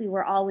dance, we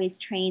were always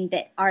trained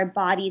that our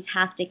bodies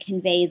have to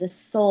convey the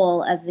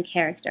soul of the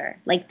character.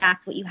 Like,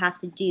 that's what you have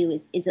to do,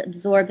 is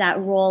absorb that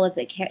role of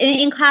the character.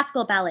 In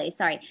classical ballet,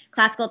 sorry,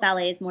 classical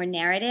ballet is more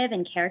narrative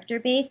and character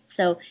based,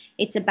 so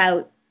it's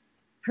about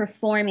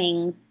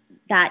performing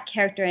that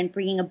character and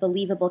bringing a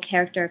believable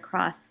character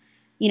across,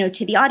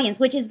 to the audience,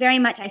 which is very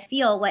much, I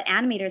feel, what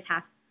animators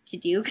have to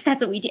do, because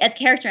that's what we do as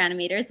character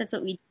animators. That's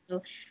what we do.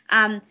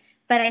 Um,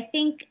 but I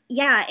think,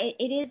 yeah,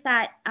 it is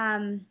that.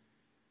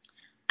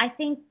 I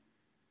think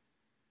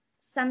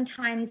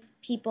sometimes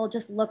people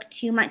just look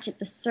too much at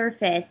the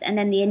surface, and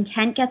then the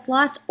intent gets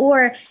lost.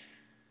 Or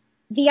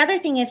the other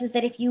thing is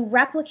that if you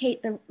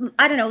replicate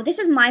I don't know, this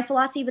is my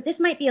philosophy, but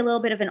this might be a little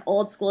bit of an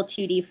old school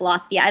 2D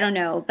philosophy. I don't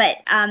know, but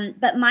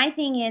my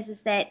thing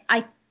is that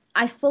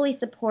I fully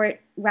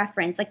support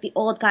reference. Like, the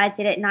old guys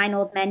did it, 9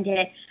 Old Men did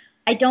it.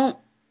 I don't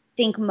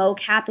think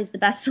mocap is the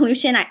best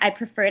solution. I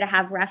prefer to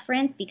have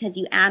reference, because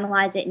you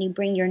analyze it and you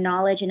bring your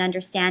knowledge and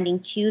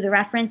understanding to the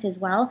reference as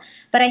well.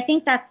 But I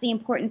think that's the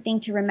important thing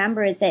to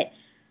remember, is that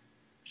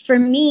for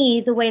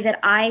me, the way that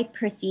I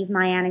perceive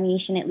my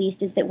animation, at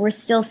least, is that we're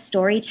still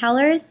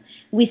storytellers.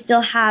 We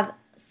still have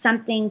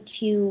something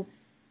to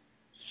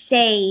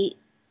say,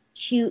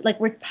 to, like,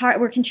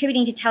 we're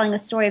contributing to telling a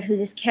story of who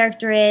this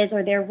character is,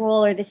 or their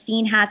role, or the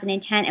scene has an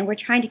intent, and we're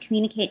trying to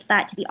communicate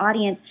that to the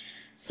audience.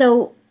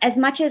 So as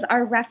much as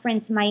our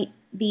reference might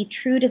be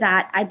true to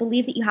that, I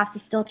believe that you have to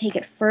still take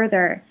it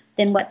further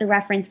than what the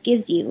reference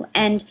gives you.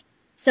 And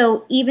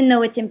so even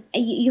though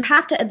you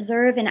have to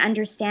observe and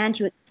understand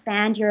to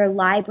expand your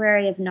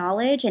library of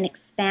knowledge and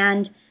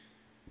expand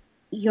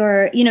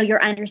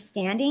your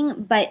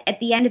understanding. But at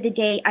the end of the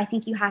day, I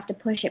think you have to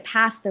push it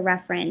past the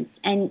reference.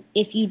 And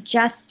if you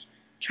just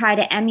try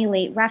to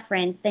emulate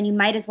reference, then you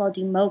might as well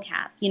do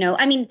mocap.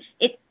 I mean,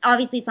 it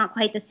obviously it's not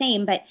quite the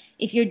same, but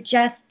if you're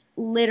just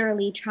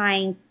literally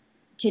trying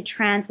to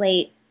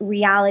translate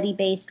reality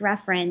based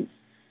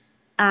reference,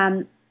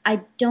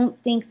 I don't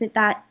think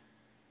that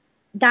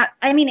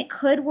I mean, it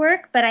could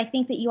work, but I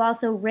think that you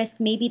also risk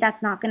maybe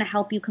that's not going to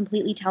help you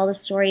completely tell the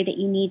story that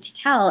you need to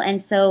tell.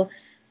 And so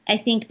I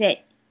think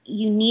that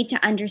you need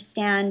to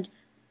understand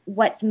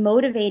what's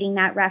motivating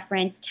that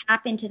reference,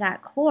 tap into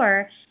that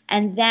core,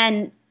 and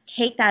then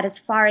take that as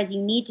far as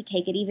you need to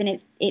take it, even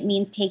if it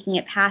means taking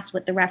it past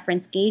what the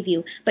reference gave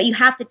you. But you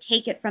have to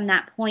take it from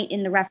that point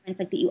in the reference,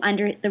 like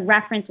that the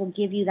reference will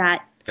give you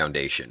that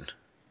Foundation.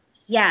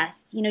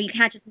 yes, you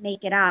can't just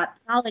make it up.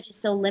 Knowledge is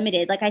so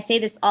limited. Like I say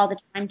this all the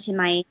time to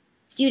my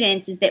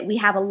students is that we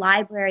have a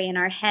library in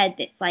our head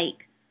that's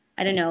like,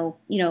 I don't know,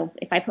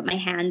 if I put my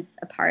hands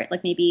apart,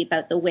 like maybe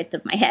about the width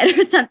of my head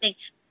or something.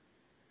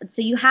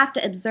 So you have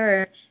to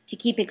observe to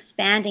keep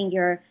expanding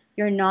your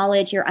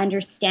knowledge, your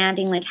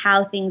understanding, like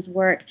how things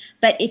work.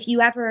 But if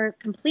you ever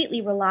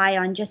completely rely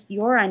on just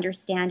your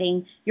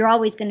understanding, you're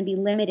always going to be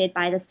limited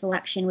by the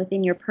selection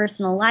within your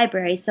personal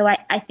library. So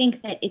I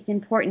think that it's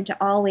important to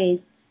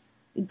always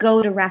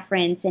go to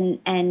reference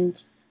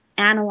and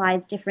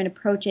analyze different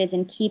approaches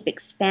and keep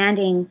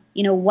expanding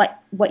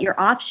what your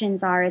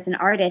options are as an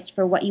artist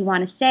for what you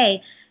want to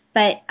say,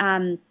 but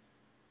at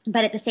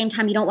the same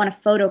time you don't want to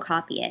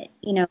photocopy it.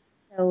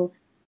 So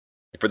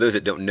For those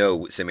that don't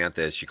know,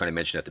 Samantha, as you kind of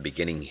mentioned at the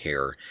beginning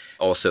here,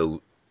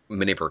 also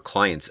many of her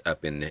clients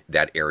up in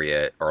that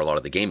area are a lot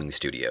of the gaming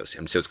studios.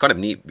 And so it's kind of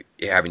neat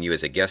having you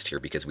as a guest here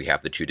because we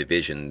have the two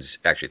divisions,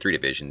 actually three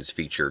divisions,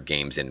 feature,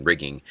 games, and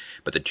rigging,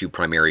 but the two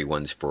primary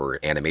ones for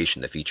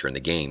animation, the feature and the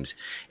games.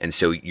 And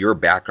so your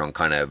background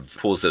kind of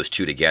pulls those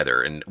two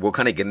together. And we'll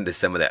kind of get into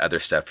some of the other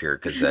stuff here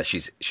because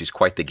she's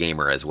quite the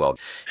gamer as well.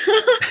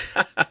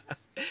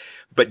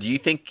 But do you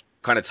think,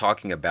 kind of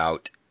talking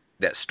about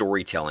that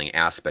storytelling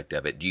aspect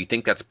of it, do you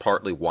think that's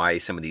partly why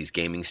some of these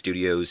gaming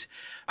studios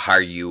hire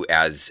you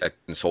as a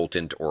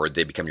consultant or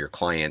they become your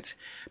clients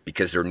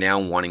because they're now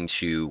wanting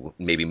to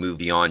maybe move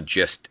beyond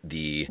just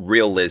the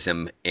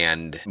realism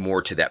and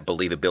more to that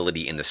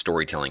believability in the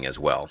storytelling as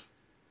well?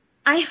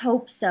 I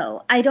hope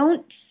so. I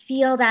don't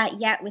feel that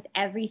yet with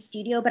every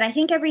studio, but I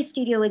think every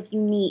studio is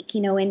unique,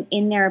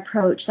 in their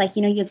approach. Like,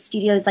 you have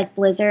studios like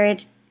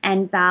Blizzard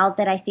and Valve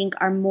that I think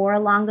are more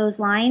along those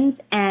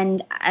lines.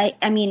 And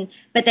I mean,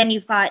 but then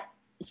you've got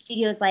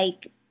studios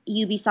like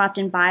Ubisoft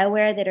and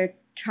BioWare that are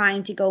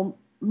trying to go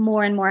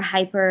more and more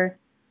hyper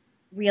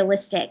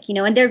realistic,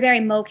 and they're very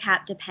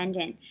mocap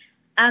dependent.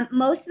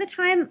 Most of the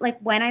time, like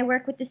when I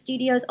work with the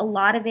studios, a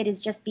lot of it is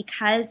just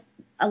because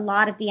a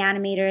lot of the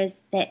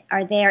animators that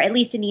are there, at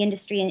least in the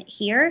industry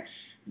here,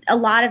 a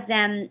lot of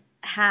them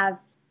have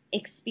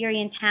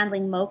experience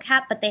handling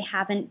mocap, but they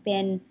haven't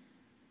been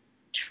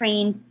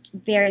trained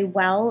very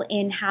well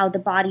in how the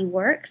body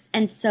works.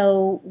 And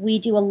so we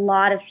do a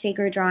lot of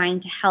figure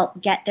drawing to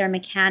help get their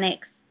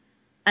mechanics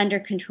under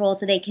control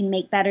so they can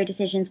make better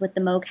decisions with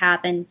the mocap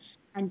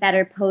and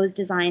better pose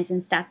designs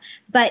and stuff.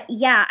 But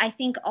yeah, I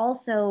think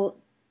also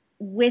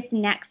with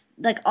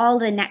all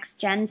the next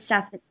gen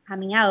stuff that's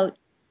coming out,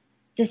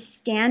 the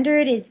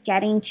standard is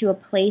getting to a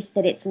place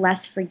that it's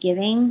less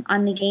forgiving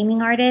on the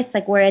gaming artists,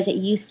 like whereas it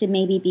used to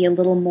maybe be a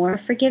little more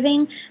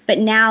forgiving, but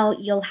now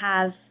you'll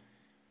have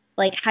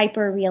like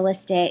hyper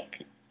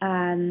realistic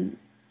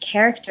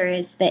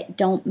characters that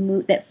don't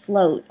move, that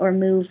float or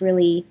move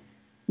really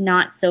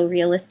not so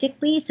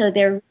realistically. So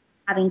they're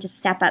having to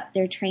step up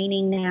their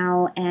training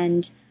now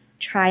and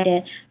try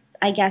to,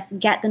 I guess,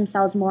 get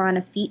themselves more on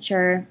a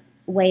feature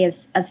way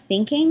of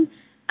thinking.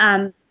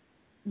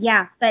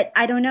 Yeah, but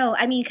I don't know.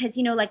 I mean, because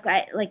like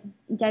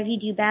David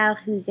Dubert,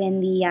 who's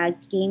in the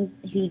games,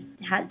 who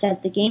does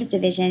the games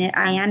division at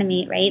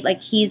iAnimate, right?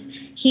 Like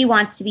he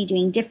wants to be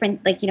doing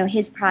different, like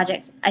his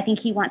projects. I think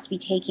he wants to be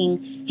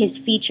taking his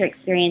feature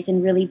experience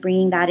and really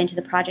bringing that into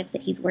the projects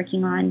that he's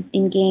working on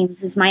in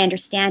games, is my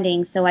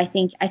understanding. So I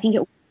think it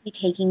will be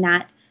taking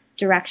that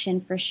direction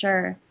for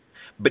sure.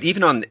 But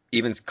even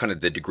kind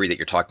of the degree that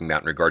you're talking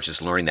about in regards to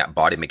just learning that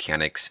body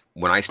mechanics,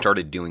 when I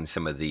started doing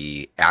some of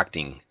the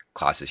acting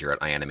classes here at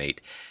iAnimate,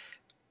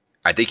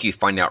 I think you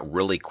find out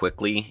really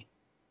quickly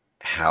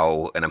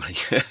how, and I'm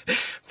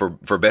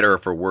for better or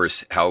for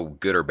worse, how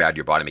good or bad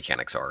your body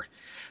mechanics are.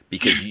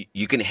 Because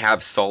you can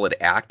have solid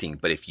acting,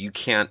 but if you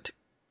can't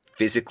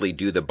physically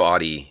do the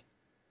body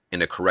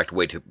in a correct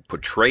way to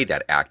portray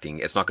that acting,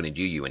 it's not going to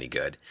do you any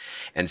good.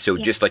 And so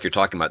Yeah. just like you're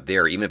talking about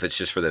there, even if it's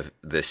just for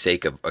the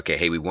sake of, okay,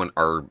 hey, we want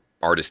our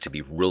artists to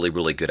be really,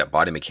 really good at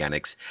body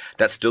mechanics,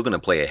 that's still going to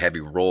play a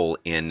heavy role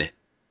in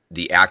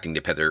the acting,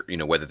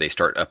 whether they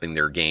start upping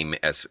their game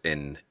as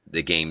in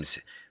the games,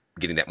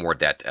 getting that more of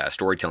that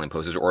storytelling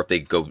poses, or if they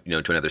go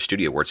to another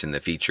studio where it's in the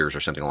features or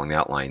something along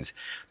that lines.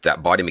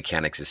 That body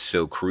mechanics is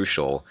so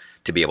crucial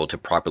to be able to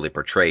properly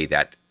portray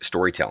that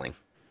storytelling.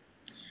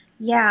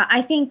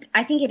 I think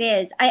it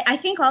is. I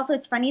think also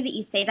it's funny that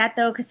you say that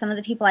though, because some of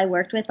the people I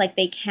worked with, like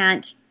they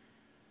can't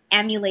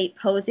emulate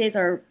poses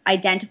or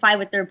identify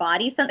with their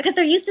bodies because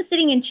they're used to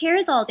sitting in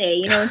chairs all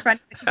day, in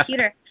front of a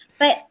computer.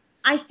 But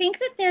I think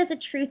that there's a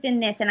truth in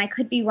this, and I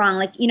could be wrong.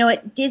 Like,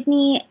 at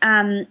Disney,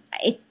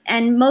 it's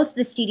and most of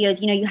the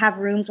studios, you have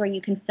rooms where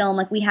you can film.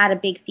 Like, we had a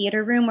big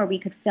theater room where we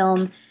could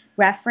film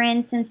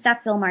reference and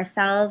stuff, film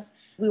ourselves.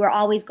 We were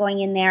always going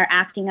in there,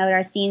 acting out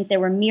our scenes. There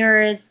were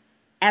mirrors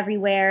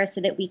everywhere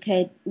so that we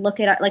could look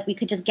at like we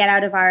could just get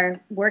out of our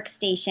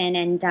workstation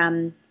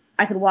and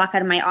I could walk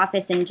out of my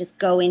office and just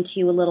go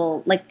into a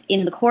little, like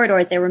in the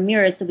corridors, there were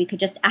mirrors, so we could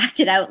just act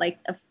it out like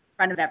in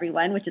front of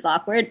everyone, which is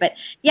awkward. But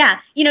yeah,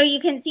 you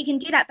can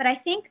do that. But I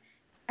think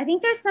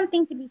there's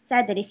something to be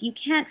said that if you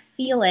can't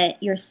feel it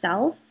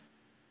yourself,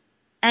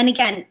 and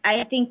again,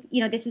 I think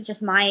this is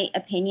just my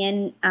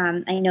opinion.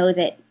 I know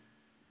that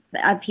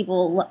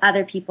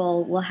other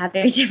people will have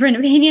very different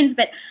opinions,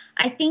 but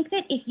I think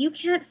that if you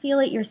can't feel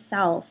it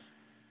yourself,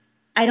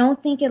 I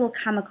don't think it'll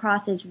come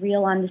across as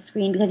real on the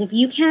screen because if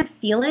you can't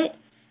feel it,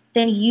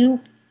 then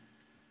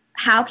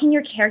how can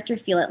your character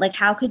feel it? Like,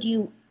 how could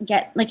you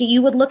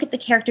you would look at the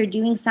character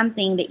doing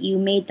something that you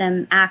made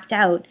them act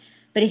out,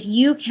 but if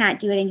you can't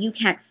do it and you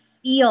can't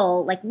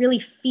feel, like really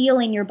feel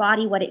in your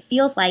body what it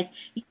feels like,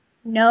 you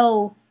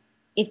know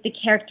if the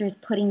character is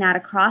putting that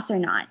across or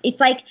not. It's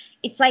like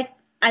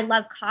I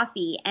love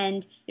coffee,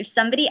 and if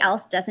somebody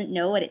else doesn't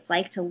know what it's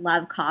like to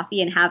love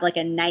coffee and have like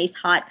a nice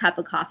hot cup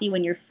of coffee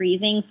when you're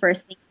freezing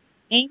first thing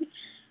in the morning,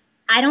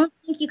 I don't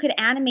think you could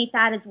animate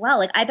that as well.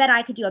 Like, I bet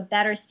I could do a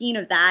better scene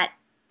of that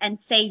and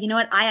say, you know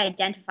what, I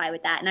identify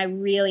with that, and I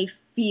really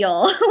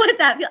feel what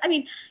that feels. I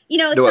mean,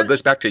 No, some it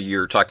goes back to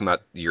you're talking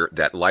about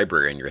that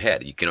library in your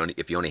head. You can only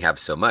if you only have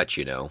so much,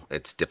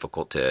 it's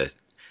difficult to.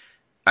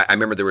 I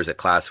remember there was a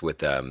class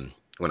with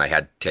when I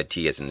had Ted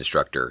T as an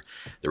instructor.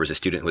 There was a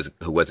student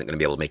who wasn't going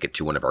to be able to make it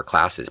to one of our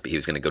classes, but he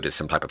was going to go to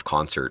some type of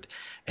concert,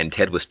 and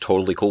Ted was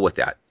totally cool with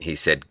that. He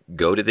said,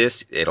 "Go to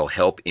this; it'll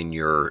help in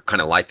your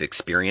kind of life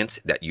experience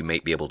that you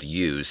might be able to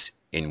use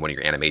in one of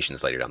your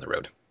animations later down the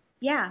road."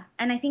 Yeah,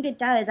 and I think it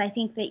does. I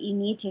think that you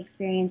need to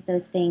experience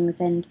those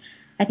things, and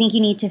I think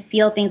you need to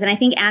feel things, and I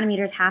think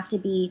animators have to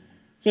be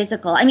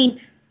physical. I mean,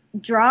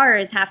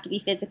 drawers have to be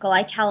physical.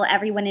 I tell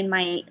everyone in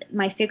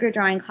my figure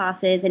drawing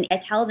classes, and I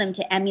tell them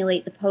to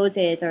emulate the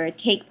poses or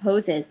take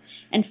poses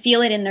and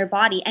feel it in their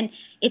body. And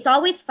it's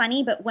always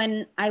funny, but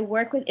when I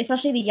work with,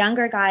 especially the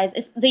younger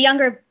guys, the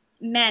younger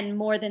men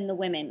more than the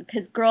women,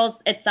 because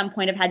girls at some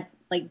point have had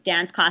like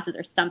dance classes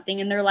or something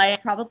in their life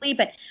probably,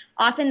 but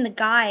often the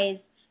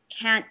guys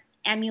can't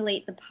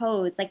emulate the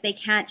pose, like they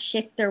can't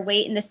shift their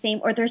weight in the same,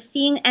 or they're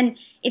seeing, and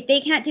if they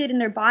can't do it in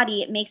their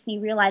body, it makes me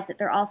realize that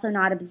they're also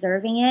not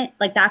observing it.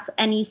 Like,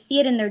 and you see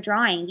it in their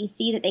drawing, you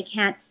see that they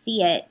can't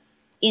see it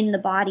in the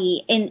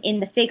body, in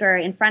the figure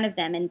in front of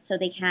them, and so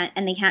they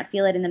can't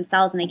feel it in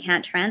themselves, and they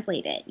can't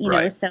translate it,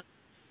 Right. so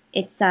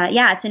it's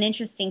yeah, it's an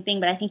interesting thing,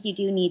 but I think you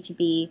do need to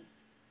be,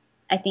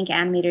 I think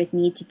animators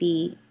need to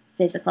be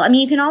physical. I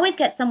mean, you can always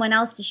get someone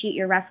else to shoot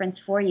your reference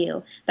for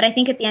you, but I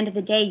think at the end of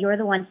the day, you're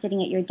the one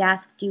sitting at your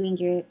desk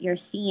doing your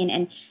scene,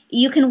 and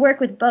you can work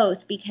with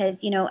both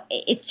because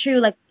it's true.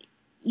 Like,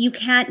 you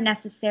can't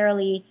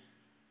necessarily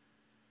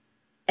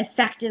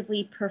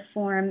effectively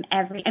perform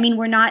every. I mean,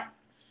 we're not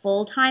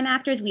full time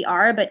actors. We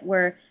are, but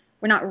we're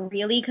not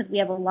really because we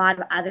have a lot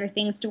of other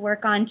things to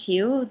work on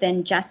too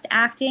than just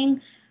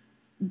acting.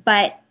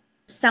 But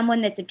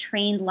someone that's a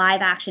trained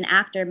live action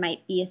actor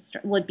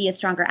would be a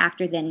stronger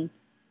actor than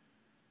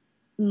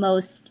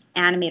most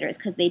animators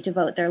because they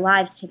devote their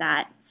lives to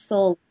that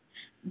soul.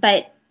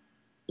 But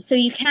so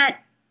you can't.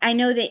 I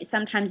know that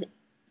sometimes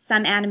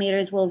some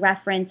animators will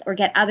reference or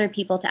get other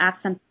people to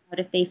act something out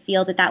if they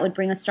feel that that would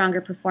bring a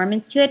stronger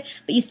performance to it.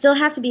 But you still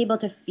have to be able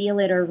to feel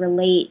it or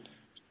relate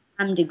to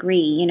some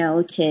degree,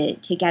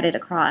 to get it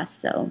across.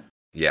 So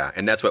Yeah,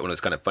 and that's what when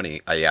it's kind of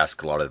funny. I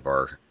ask a lot of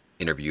our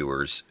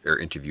interviewers or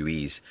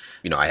interviewees.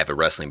 I have a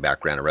wrestling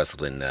background. I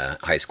wrestled in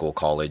high school,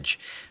 college.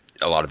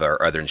 A lot of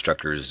our other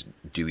instructors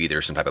do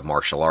either some type of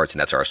martial arts, and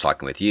that's why I was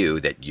talking with you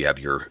that you have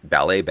your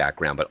ballet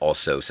background, but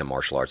also some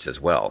martial arts as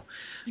well.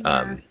 yeah.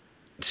 Um,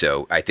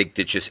 so I think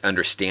that just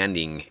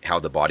understanding how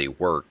the body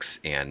works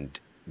and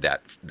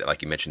that,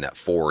 like you mentioned, that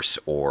force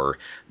or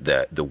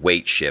the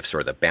weight shifts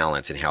or the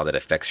balance and how that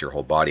affects your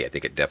whole body, I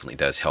think it definitely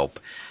does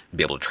help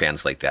be able to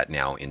translate that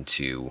now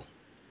into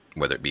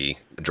whether it be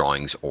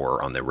drawings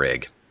or on the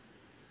rig.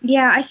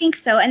 Yeah, I think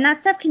so. And that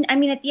stuff can, I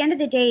mean, at the end of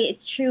the day,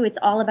 it's true. It's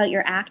all about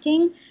your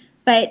acting.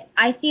 But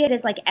I see it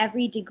as like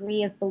every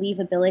degree of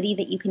believability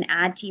that you can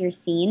add to your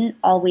scene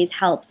always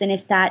helps. And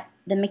if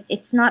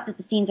it's not that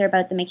the scenes are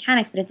about the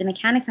mechanics, but if the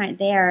mechanics aren't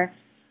there,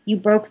 you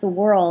broke the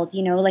world,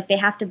 like they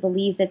have to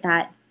believe that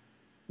that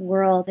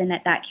world and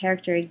that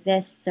character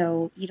exists.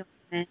 So you don't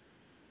want to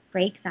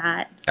break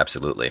that.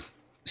 Absolutely.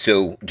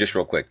 So, just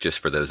real quick, just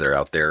for those that are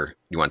out there,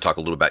 you want to talk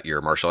a little about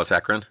your martial arts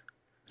background?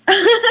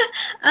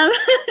 um,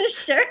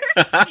 sure.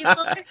 People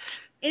are.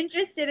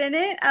 interested in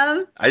it.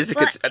 I just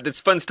think Well,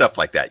 it's fun stuff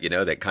like that,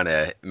 that kind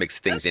of makes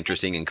things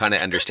interesting and kind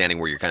of understanding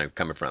where you're kind of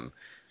coming from.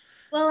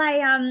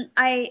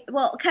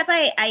 because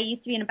I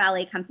used to be in a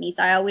ballet company,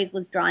 so I always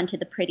was drawn to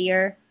the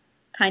prettier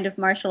kind of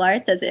martial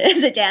arts as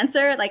a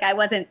dancer. Like I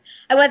wasn't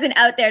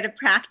out there to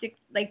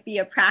be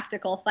a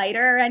practical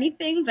fighter or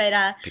anything,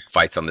 but Pick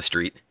fights on the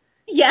street.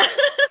 yeah,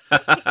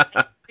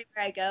 everywhere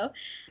I go.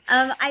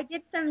 I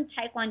did some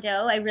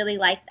taekwondo. I really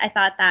liked. I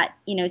thought that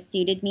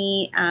suited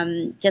me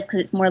just because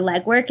it's more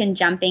leg work and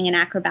jumping and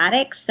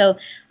acrobatics. So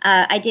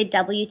I did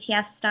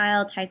WTF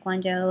style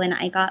taekwondo, and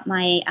I got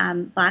my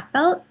black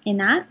belt in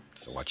that.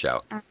 So watch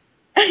out.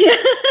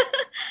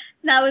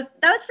 That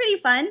was pretty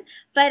fun.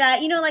 But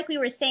like we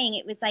were saying,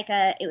 it was like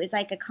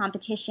a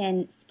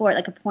competition sport,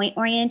 like a point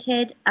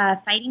oriented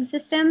fighting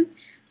system.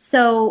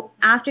 So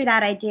after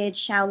that, I did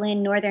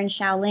Northern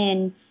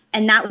Shaolin,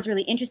 and that was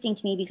really interesting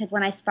to me because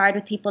when I sparred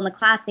with people in the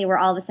class, they were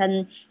all of a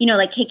sudden,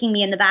 like kicking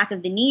me in the back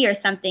of the knee or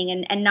something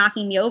and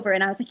knocking me over,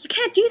 and I was like, you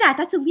can't do that.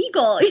 That's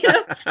illegal.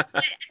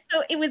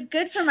 So it was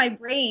good for my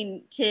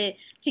brain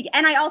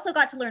and I also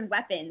got to learn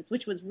weapons,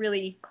 which was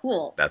really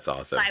cool. That's So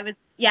awesome.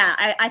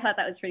 I thought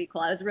that was pretty cool.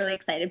 I was really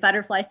excited.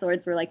 Butterfly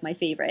swords were like my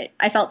favorite.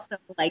 I felt so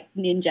like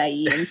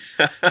ninja-y, and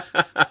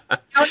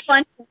I was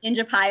once a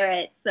ninja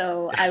pirate,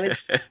 so I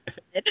was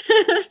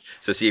excited.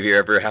 So see if you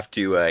ever have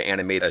to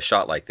animate a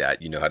shot like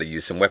that, you know how to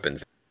use some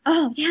weapons.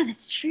 Oh yeah,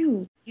 that's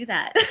true. Do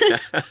that.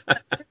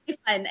 Really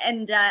fun,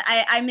 and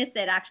I miss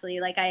it actually.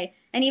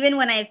 And even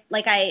when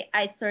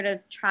I sort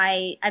of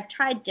I've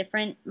tried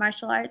different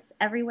martial arts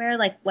everywhere.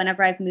 Like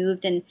whenever I've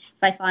moved, and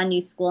if I saw a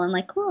new school, I'm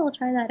like, cool, I'll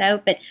try that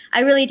out. But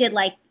I really did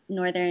like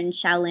Northern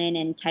Shaolin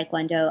and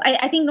Taekwondo.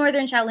 I think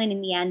Northern Shaolin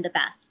in the end the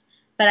best,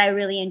 but I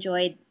really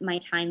enjoyed my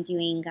time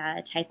doing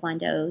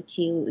Taekwondo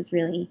too. It was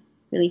really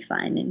really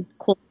fun and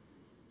cool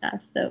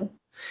stuff. So.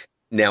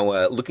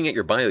 Now, looking at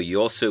your bio, you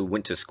also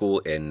went to school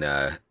in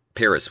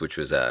Paris, which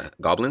was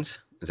Goblins.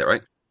 Is that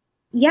right?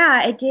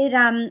 Yeah, I did.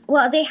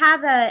 Well, they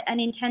have an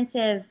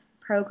intensive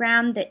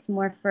program that's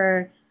more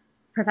for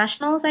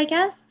professionals, I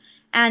guess.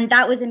 And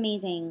that was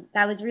amazing.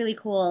 That was really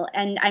cool.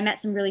 And I met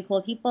some really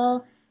cool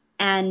people.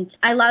 And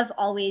I love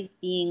always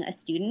being a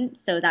student.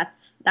 So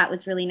that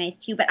was really nice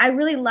too. But I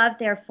really loved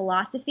their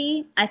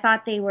philosophy. I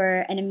thought they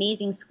were an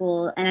amazing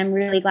school. And I'm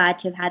really glad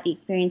to have had the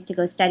experience to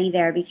go study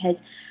there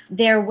because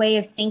their way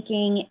of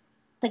thinking,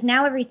 like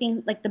now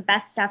everything, like the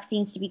best stuff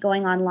seems to be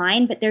going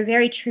online, but they're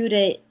very true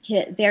to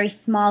very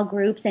small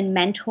groups and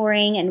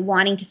mentoring and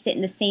wanting to sit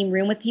in the same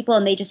room with people,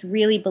 and they just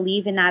really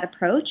believe in that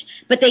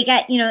approach. But they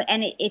get,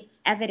 and it's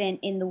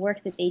evident in the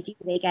work that they do.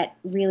 They get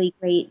really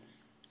great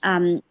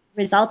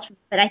results from it.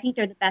 But I think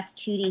they're the best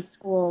 2D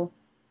school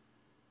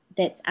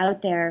that's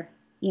out there,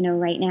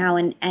 right now,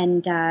 and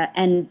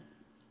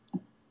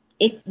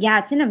it's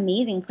an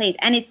amazing place,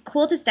 and it's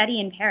cool to study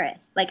in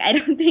Paris. Like I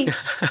don't think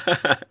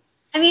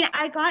I mean,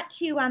 I got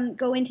to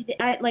go into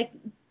like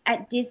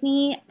at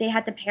Disney. They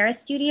had the Paris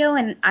studio,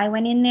 and I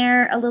went in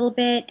there a little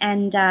bit,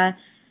 and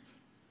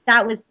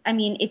that was. I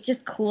mean, it's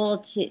just cool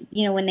to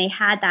when they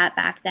had that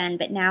back then.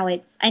 But now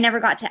I never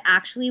got to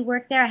actually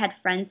work there. I had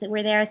friends that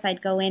were there, so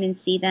I'd go in and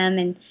see them,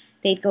 and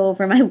they'd go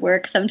over my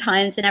work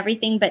sometimes and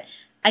everything. But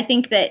I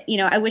think that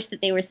I wish that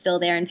they were still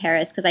there in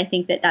Paris because I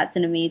think that that's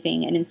an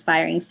amazing and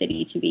inspiring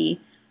city to be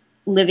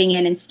living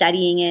in and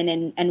studying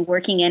in and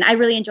working in. I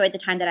really enjoyed the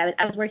time that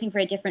I was working for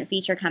a different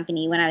feature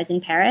company when I was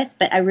in Paris,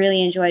 but I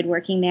really enjoyed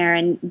working there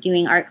and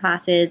doing art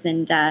classes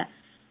and then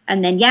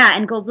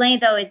and Gobelin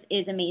though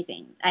is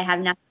amazing. I have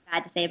nothing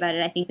bad to say about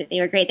it. I think that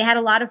they were great. They had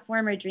a lot of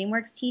former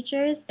DreamWorks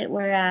teachers that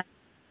were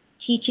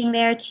teaching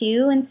there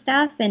too and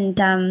stuff. And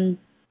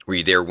Were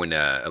you there when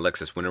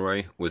Alexis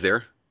Winteroy was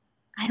there?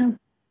 I don't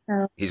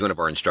so. He's one of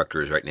our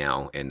instructors right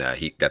now, and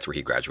that's where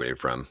he graduated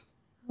from.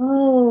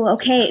 Oh,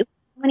 okay. It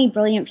was so many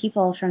brilliant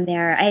people from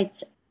there.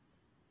 It's a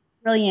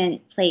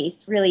brilliant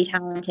place, really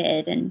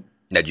talented and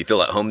Now, do you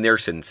feel at home there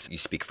since you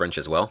speak French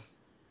as well?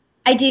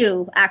 I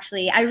do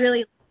actually. I really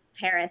like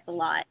Paris a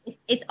lot.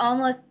 It's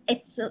almost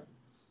it's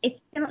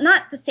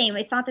not the same.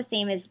 It's not the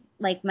same as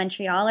like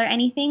Montreal or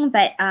anything,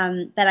 but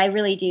I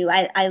really do.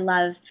 I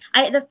love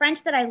the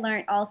French that I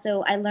learned.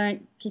 Also, I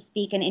learned to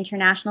speak an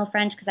international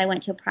French because I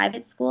went to a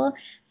private school.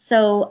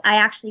 So I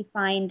actually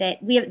find that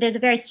there's a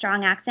very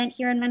strong accent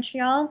here in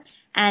Montreal,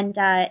 and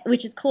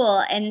which is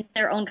cool, and it's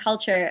their own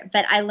culture.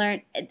 But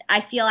I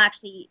feel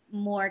actually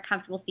more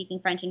comfortable speaking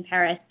French in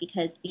Paris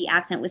because the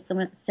accent was so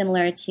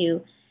similar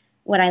to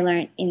what I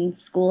learned in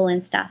school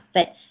and stuff.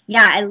 But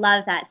yeah, I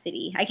love that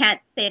city. I can't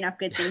say enough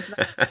good things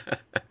about it.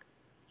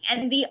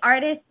 And the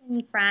artists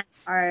in France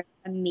are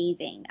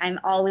amazing. I'm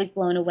always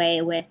blown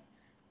away with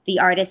the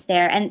artists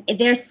there and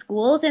their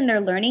schools and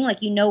their learning. Like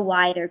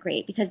why they're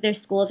great because their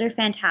schools are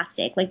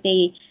fantastic. Like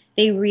they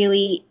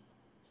really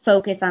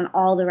focus on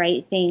all the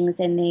right things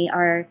and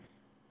I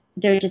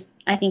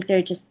think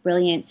they're just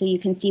brilliant. So you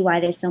can see why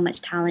there's so much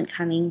talent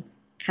coming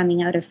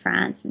out of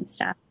France and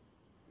stuff.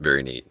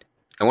 Very neat.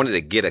 I wanted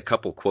to get a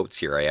couple quotes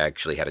here. I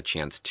actually had a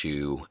chance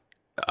to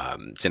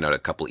send out a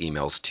couple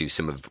emails to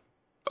some of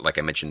like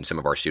I mentioned, some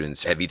of our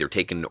students have either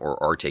taken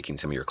or are taking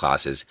some of your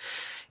classes,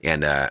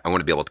 and I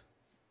want to be able to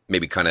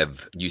maybe kind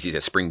of use these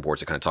as springboards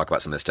to kind of talk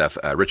about some of this stuff.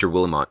 Richard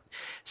Willimont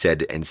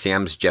said, in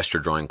Sam's gesture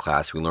drawing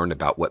class, we learned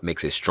about what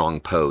makes a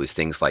strong pose,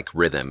 things like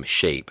rhythm,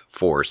 shape,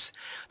 force,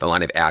 the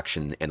line of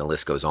action, and the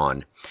list goes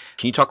on.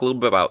 Can you talk a little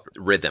bit about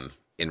rhythm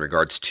in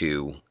regards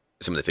to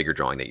some of the figure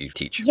drawing that you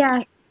teach?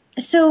 Yeah.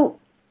 So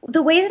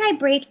the way that I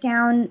break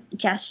down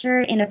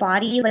gesture in a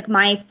body, like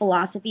my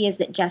philosophy is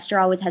that gesture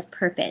always has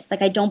purpose.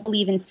 Like I don't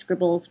believe in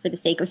scribbles for the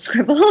sake of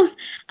scribbles.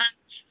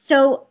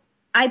 So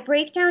I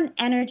break down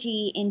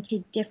energy into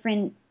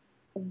different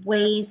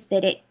ways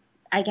that it,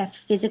 I guess,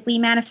 physically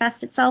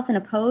manifests itself in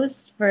a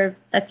pose. For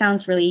that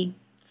sounds really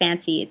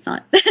fancy. It's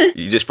not.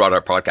 You just brought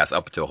our podcast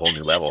up to a whole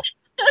new level.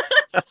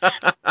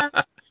 Um,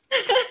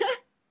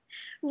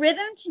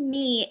 Rhythm to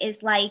me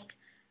is like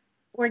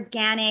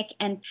organic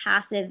and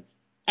passive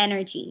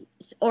energy,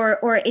 or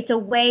it's a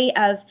way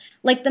of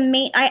like the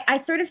main I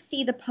sort of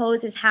see the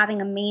pose as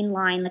having a main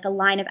line, like a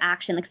line of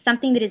action, like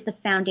something that is the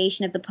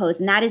foundation of the pose,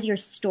 and that is your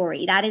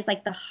story. That is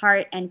like the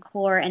heart and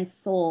core and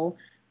soul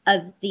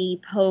of the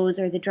pose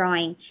or the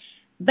drawing.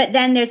 But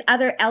then there's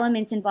other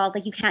elements involved,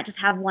 like you can't just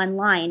have one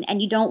line,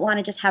 and you don't want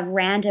to just have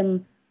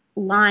random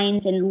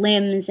lines and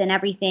limbs and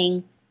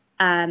everything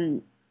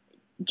um,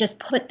 just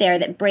put there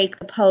that break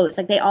the pose.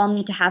 Like they all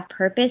need to have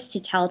purpose to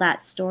tell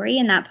that story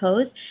in that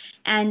pose.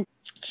 And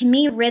to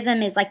me,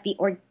 rhythm is like the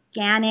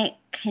organic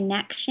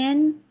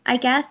connection, I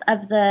guess,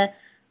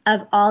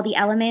 of all the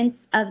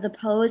elements of the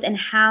pose and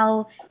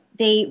how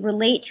they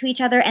relate to each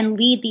other and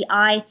lead the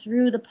eye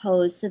through the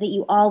pose so that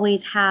you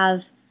always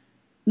have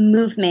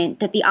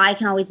movement, that the eye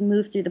can always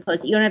move through the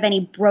pose, that you don't have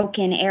any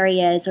broken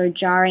areas or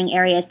jarring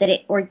areas, that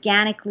it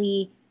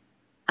organically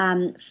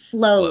Flows.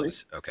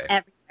 flows Okay.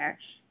 everywhere.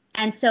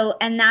 And so,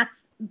 and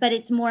that's, but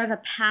it's more of a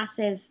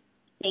passive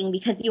thing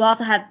because you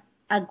also have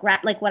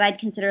like what I'd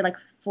consider like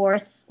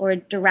force or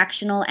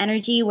directional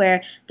energy,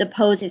 where the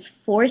pose is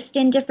forced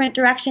in different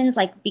directions,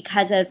 like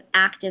because of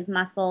active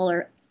muscle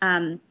or,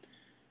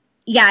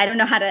 yeah, I don't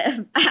know how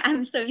to,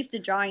 I'm so used to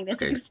drawing this.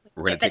 Okay.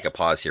 We're going to take a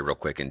pause here real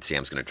quick, and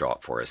Sam's going to draw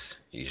it for us.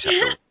 You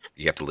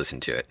have to listen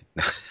to it.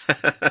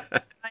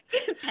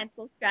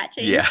 Pencil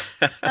scratching. Yeah.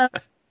 Um,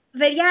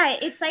 but yeah,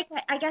 it's like,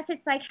 I guess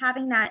it's like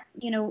having that,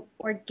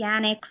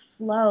 organic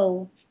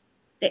flow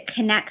that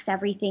connects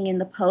everything in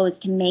the pose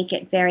to make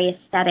it very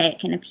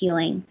aesthetic and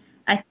appealing.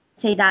 I'd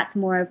say that's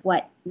more of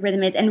what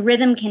rhythm is. And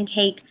rhythm can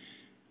take,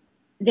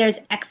 there's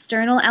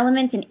external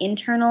elements and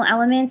internal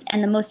elements.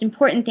 And the most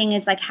important thing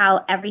is like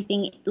how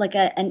everything, like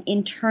an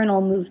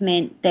internal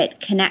movement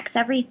that connects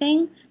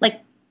everything. Like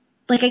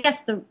I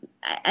guess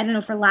I don't know,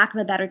 for lack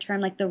of a better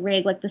term, like the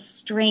rig, like the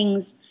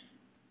strings,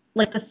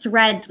 like the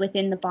threads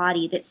within the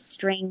body that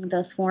string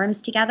the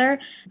forms together.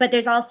 But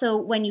there's also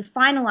when you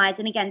finalize,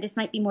 and again, this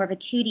might be more of a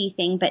 2D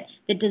thing, but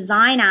the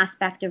design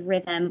aspect of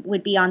rhythm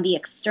would be on the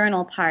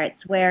external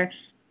parts where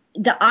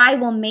the eye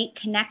will make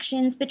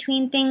connections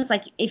between things.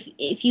 Like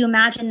if you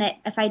imagine that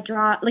if I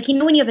draw, like,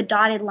 when you have a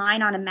dotted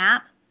line on a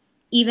map,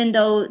 even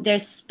though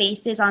there's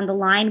spaces on the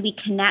line, we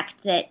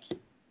connect that,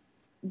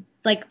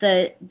 like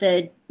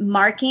the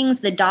markings,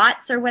 the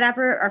dots or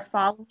whatever are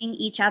following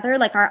each other,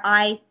 like our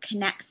eye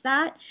connects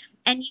that.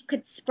 And you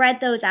could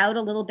spread those out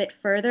a little bit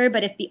further,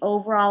 but if the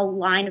overall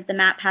line of the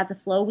map has a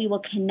flow, we will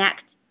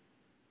connect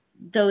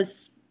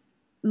those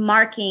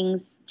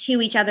markings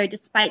to each other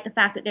despite the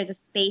fact that there's a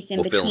space in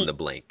We'll fill in between. the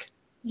blank.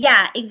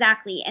 Yeah,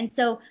 exactly. And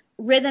so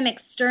rhythm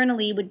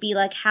externally would be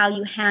like how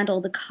you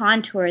handle the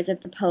contours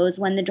of the pose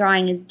when the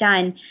drawing is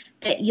done,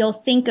 that you'll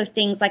think of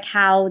things like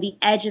how the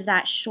edge of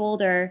that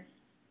shoulder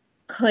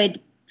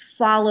could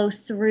follow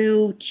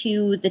through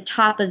to the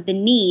top of the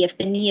knee if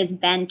the knee is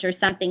bent or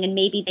something, and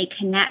maybe they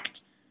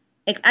connect.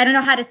 I don't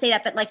know how to say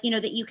that, but like,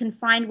 that you can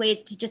find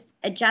ways to just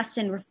adjust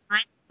and refine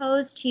the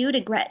pose too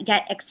to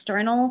get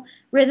external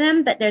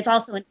rhythm, but there's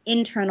also an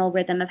internal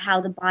rhythm of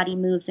how the body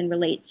moves and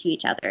relates to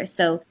each other.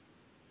 So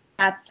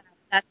that's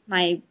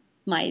my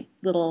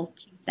little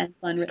 2 cents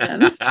on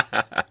rhythm.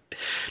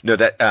 No,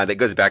 that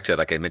goes back to,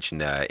 like I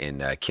mentioned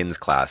in Kin's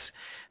class,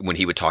 when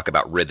he would talk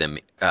about rhythm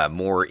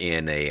more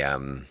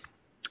in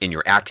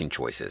your acting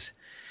choices,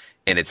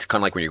 and it's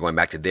kind of like when you're going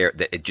back to there,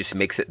 that it just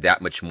makes it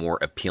that much more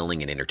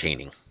appealing and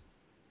entertaining.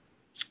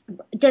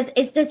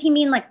 Does he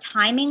mean like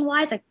timing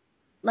wise,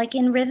 like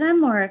in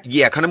rhythm or?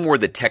 Yeah, kind of more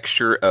the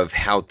texture of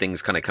how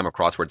things kind of come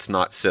across, where it's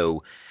not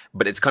so,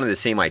 but it's kind of the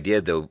same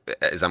idea though,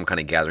 as I'm kind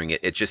of gathering it.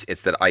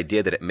 It's that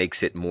idea that it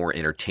makes it more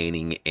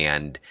entertaining,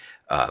 and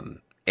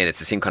it's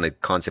the same kind of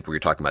concept we were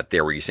talking about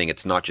there, where you're saying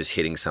it's not just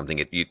hitting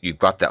something, you've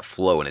got that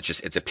flow, and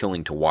it's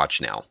appealing to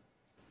watch now.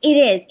 It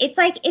is. It's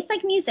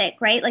like music,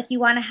 right? Like you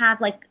want to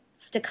have like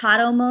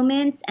staccato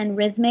moments and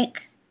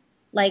rhythmic,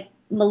 like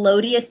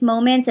melodious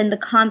moments, and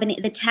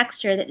the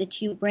texture that the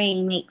two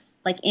bring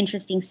makes like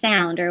interesting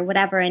sound or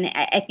whatever. And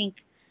I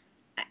think,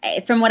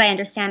 from what I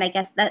understand, I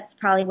guess that's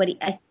probably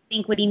I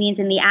think what he means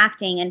in the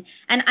acting, and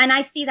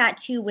I see that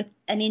too with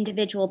an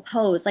individual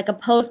pose. Like a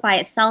pose by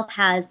itself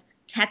has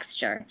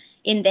texture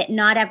in that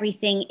not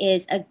everything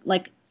is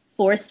like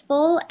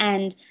forceful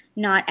and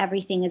not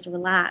everything is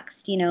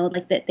relaxed,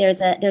 like that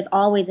there's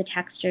always a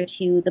texture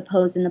to the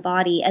pose in the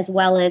body as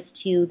well as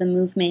to the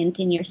movement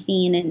in your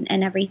scene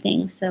and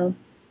everything. So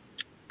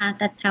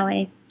that's how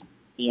I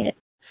see it.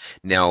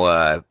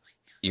 Now,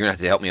 you're gonna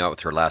have to help me out with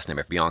her last name.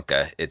 If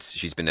Bianca,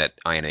 she's been at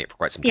INA for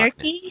quite some time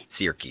now. Sirki?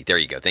 Sierke, there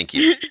you go. Thank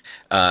you.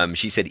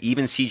 She said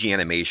even CG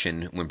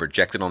animation, when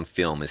projected on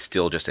film, is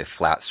still just a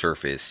flat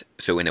surface.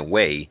 So in a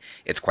way,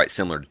 it's quite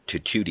similar to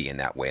 2D in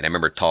that way. And I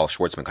remember Tal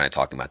Schwartzman kind of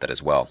talking about that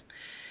as well.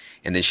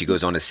 And then she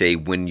goes on to say,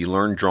 when you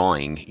learn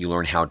drawing, you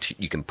learn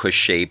you can push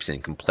shapes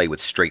and can play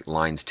with straight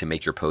lines to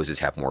make your poses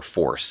have more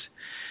force.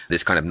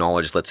 This kind of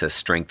knowledge lets us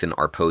strengthen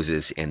our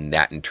poses, and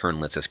that in turn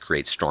lets us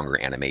create stronger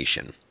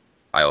animation.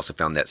 I also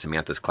found that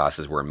Samantha's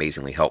classes were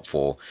amazingly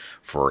helpful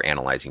for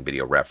analyzing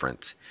video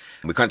reference.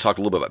 And we kind of talked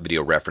a little bit about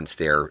video reference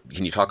there.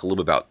 Can you talk a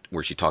little bit about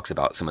where she talks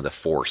about some of the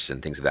force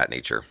and things of that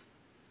nature?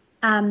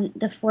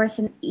 The force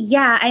and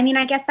yeah, I mean,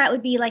 I guess that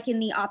would be like in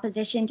the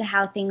opposition to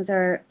how things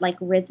are like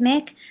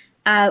rhythmic.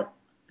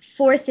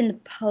 Force in the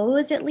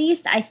pose, at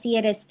least, I see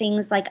it as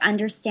things like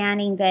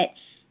understanding that,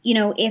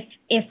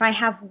 if I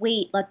have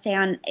weight, let's say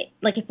on,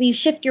 like if you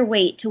shift your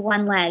weight to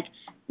one leg,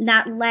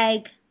 that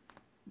leg,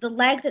 the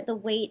leg that the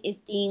weight is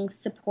being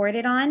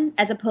supported on,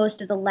 as opposed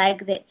to the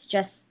leg that's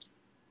just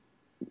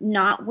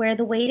not where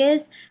the weight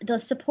is. The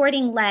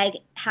supporting leg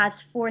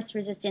has force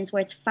resistance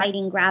where it's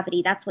fighting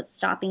gravity. That's what's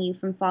stopping you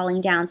from falling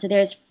down. So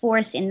there's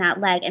force in that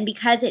leg. And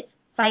because it's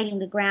fighting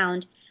the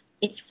ground,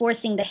 it's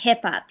forcing the hip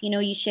up.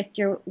 You shift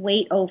your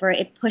weight over,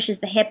 it pushes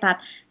the hip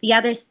up. The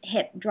other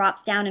hip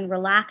drops down and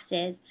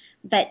relaxes.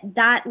 But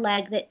that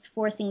leg that's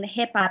forcing the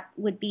hip up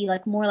would be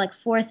like more like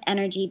force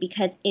energy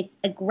because it's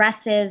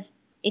aggressive,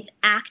 it's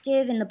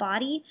active in the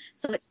body.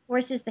 So it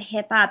forces the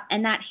hip up,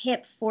 and that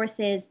hip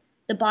forces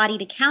the body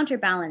to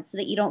counterbalance so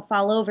that you don't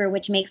fall over,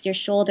 which makes your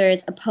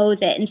shoulders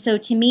oppose it. And so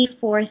to me,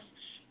 force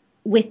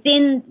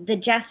within the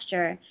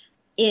gesture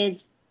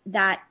is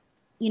that,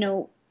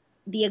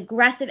 the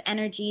aggressive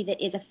energy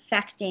that is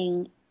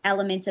affecting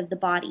elements of the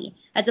body,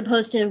 as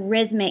opposed to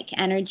rhythmic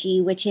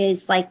energy, which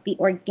is like the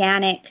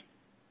organic,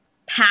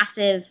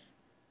 passive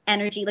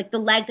energy. Like the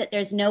leg that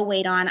there's no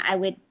weight on,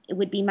 it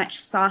would be much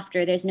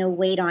softer. There's no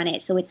weight on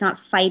it, so it's not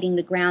fighting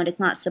the ground. It's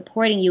not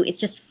supporting you. It's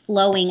just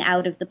flowing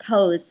out of the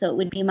pose. So it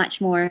would be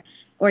much more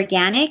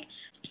organic.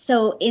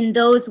 So in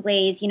those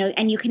ways,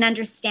 and you can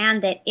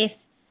understand that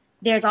if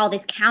there's all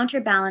this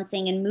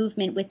counterbalancing and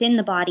movement within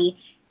the body,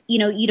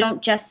 you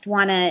don't just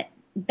want to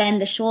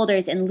bend the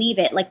shoulders and leave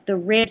it. Like the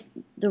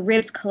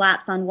ribs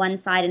collapse on one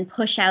side and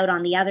push out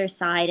on the other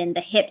side, and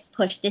the hips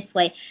push this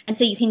way. And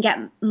so you can get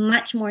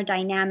much more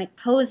dynamic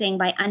posing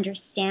by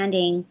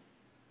understanding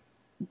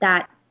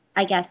that,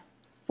 I guess,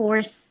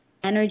 force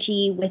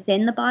energy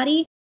within the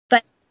body.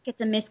 But it's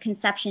a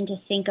misconception to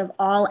think of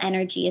all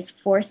energy as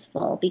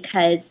forceful,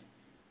 because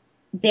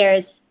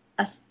there's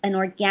an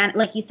organic,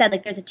 like you said,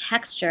 like there's a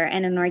texture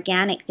and an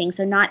organic thing.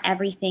 So not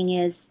everything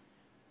is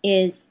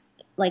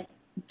like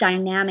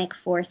dynamic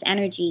force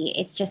energy.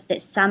 It's just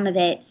that some of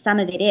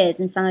it is,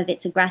 and some of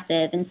it's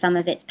aggressive, and some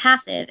of it's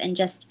passive, and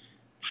just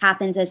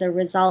happens as a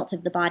result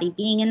of the body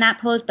being in that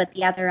pose. But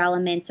the other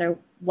elements are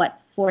what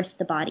force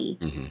the body.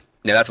 Mm-hmm.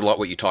 Now, that's a lot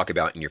what you talk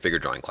about in your figure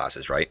drawing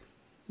classes, right?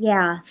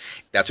 Yeah.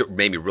 That's what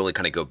made me really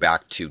kind of go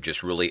back to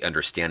just really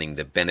understanding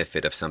the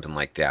benefit of something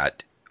like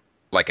that.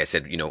 Like I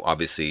said,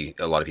 obviously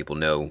a lot of people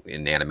know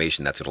in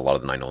animation that's what a lot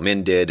of the Nine Old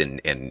Men did,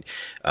 and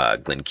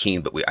Glenn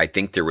Keane. But I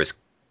think there was,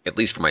 at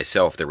least for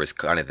myself, there was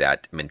kind of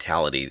that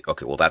mentality.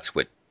 Okay, well that's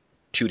what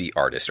 2D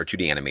artists or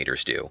 2D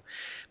animators do.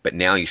 But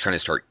now you kind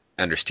of start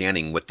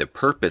understanding what the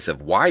purpose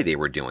of why they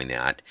were doing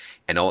that,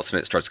 and all of a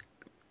sudden it starts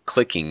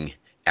clicking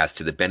as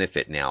to the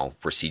benefit now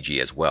for CG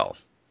as well.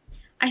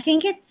 I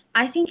think it's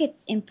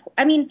important.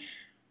 I mean,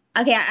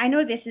 okay, I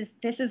know this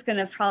is going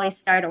to probably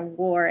start a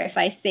war if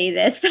I say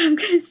this, but I'm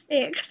going to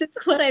say it because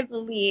it's what I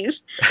believe.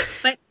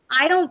 But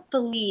I don't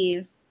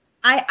believe.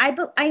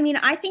 I mean,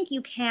 I think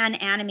you can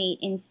animate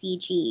in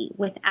CG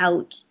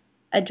without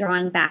a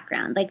drawing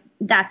background. Like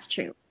that's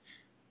true.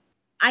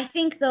 I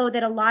think, though,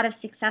 that a lot of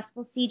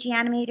successful CG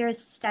animators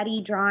study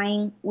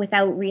drawing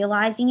without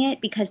realizing it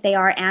because they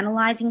are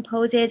analyzing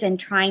poses and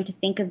trying to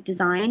think of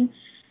design.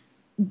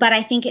 But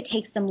I think it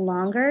takes them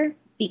longer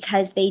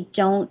because they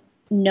don't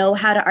know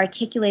how to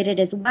articulate it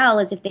as well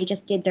as if they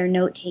just did their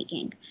note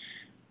taking.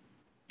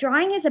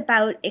 Drawing is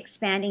about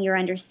expanding your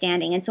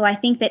understanding. And so I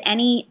think that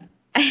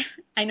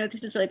I know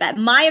this is really bad,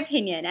 my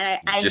opinion, and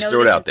I just know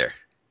throw it out there.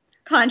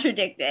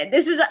 Contradicted.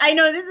 I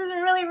know this is a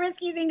really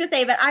risky thing to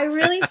say, but I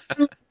really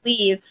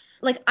believe,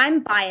 like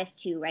I'm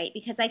biased too, right?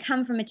 Because I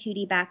come from a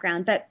 2D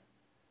background, but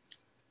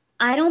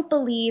I don't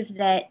believe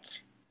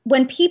that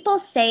when people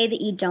say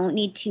that you don't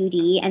need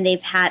 2D, and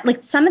they've had,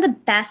 like, some of the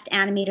best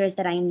animators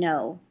that I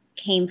know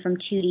came from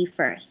 2D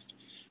first.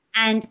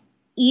 And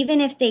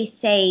even if they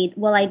say,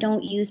 well, I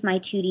don't use my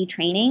 2D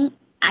training,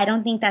 I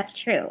don't think that's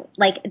true.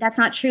 Like, that's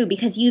not true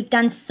because you've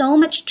done so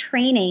much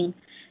training.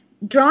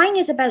 Drawing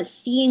is about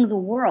seeing the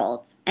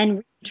world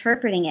and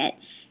interpreting it.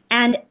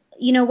 And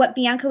what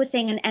Bianca was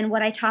saying and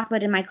what I talk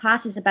about in my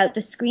class is about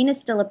the screen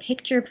is still a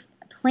picture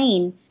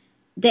plane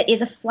that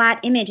is a flat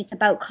image. It's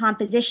about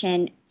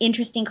composition,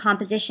 interesting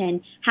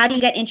composition. How do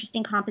you get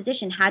interesting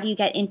composition? How do you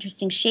get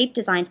interesting shape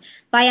designs?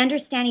 By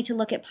understanding to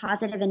look at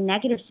positive and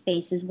negative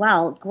space as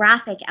well,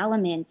 graphic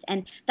elements.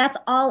 And that's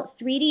all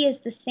 3D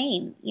is the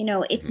same.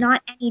 It's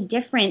not any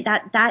different.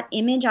 That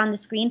image on the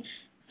screen,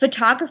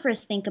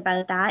 photographers think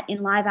about that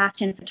in live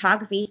action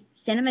photography.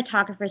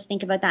 Cinematographers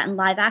think about that in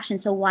live action.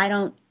 So why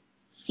don't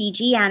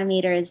CG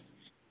animators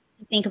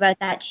think about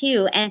that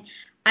too? And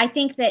I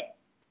think that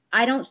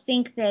I don't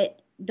think that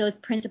those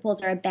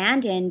principles are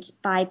abandoned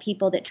by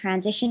people that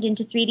transitioned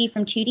into 3D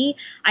from 2D.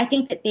 I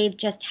think that they've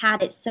just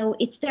had it. So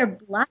it's their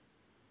blood,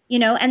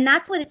 and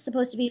that's what it's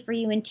supposed to be for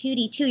you in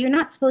 2D too. You're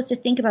not supposed to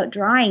think about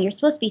drawing. You're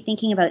supposed to be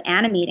thinking about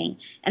animating.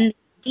 And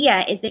the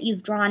idea is that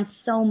you've drawn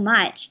so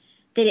much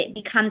that it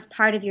becomes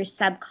part of your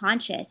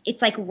subconscious.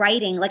 It's like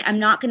writing. Like, I'm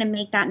not going to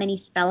make that many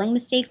spelling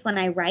mistakes when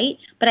I write,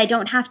 but I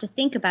don't have to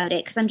think about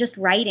it because I'm just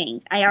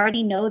writing. I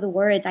already know the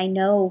words.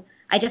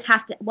 I just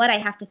have to, what I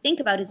have to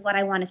think about is what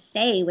I want to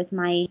say with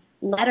my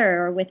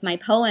letter or with my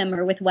poem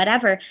or with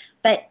whatever.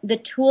 But the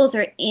tools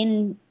are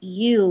in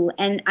you.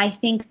 And I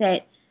think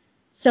that,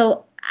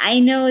 so I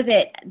know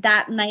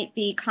that might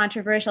be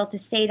controversial to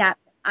say that.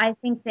 I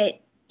think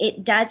that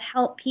it does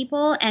help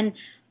people. And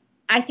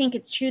I think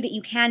it's true that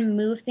you can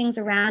move things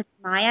around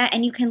in Maya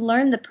and you can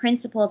learn the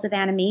principles of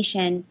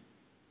animation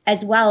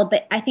as well.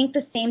 But I think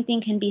the same thing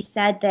can be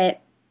said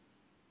that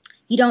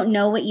you don't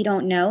know what you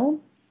don't know.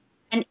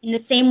 And in the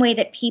same way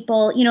that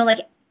people,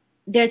 like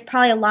there's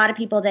probably a lot of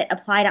people that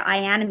apply to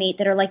iAnimate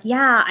that are like,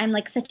 yeah, I'm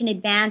like such an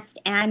advanced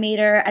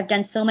animator. I've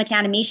done so much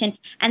animation.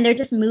 And they're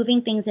just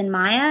moving things in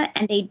Maya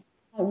and they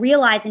don't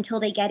realize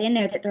until they get in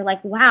there that they're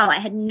like, wow, I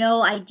had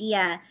no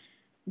idea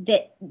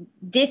that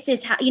this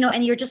is how,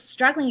 and you're just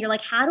struggling. You're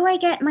like, how do I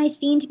get my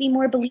scene to be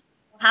more believable?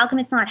 How come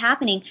it's not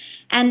happening?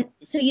 And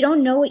so you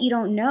don't know what you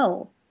don't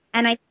know.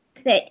 And I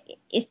think that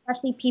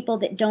especially people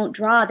that don't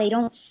draw, they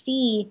don't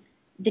see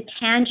the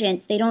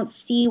tangents. They don't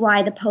see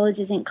why the pose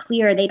isn't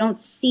clear. They don't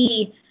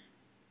see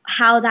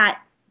how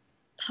that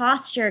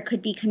posture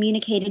could be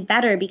communicated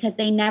better because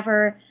they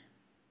never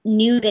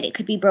knew that it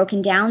could be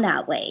broken down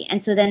that way.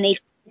 And so then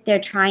they're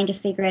trying to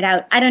figure it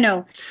out. I don't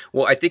know.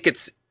 Well, I think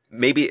it's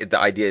maybe the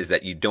idea is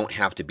that you don't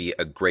have to be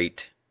a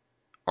great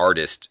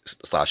artist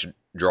slash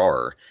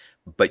drawer,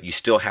 but you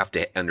still have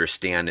to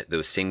understand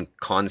those same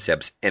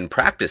concepts and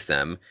practice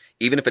them,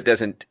 even if it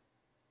doesn't,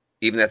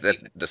 even if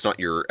that's not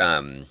your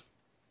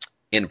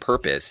in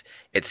purpose.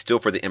 It's still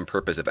for the in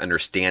purpose of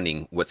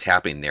understanding what's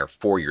happening there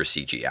for your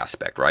CG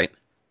aspect, right?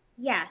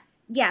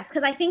 Yes,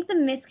 because I think the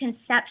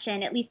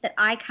misconception, at least that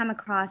I come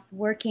across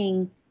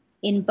working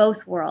in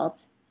both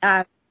worlds,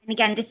 and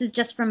again, this is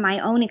just from my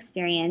own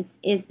experience,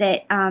 is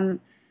that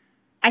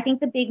I think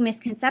the big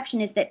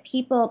misconception is that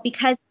people,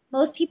 because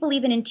most people,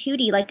 even in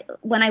 2D, like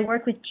when I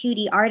work with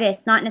 2D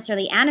artists, not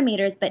necessarily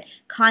animators, but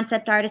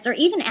concept artists or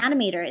even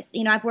animators,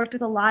 I've worked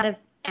with a lot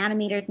of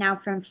animators now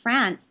from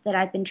France that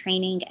I've been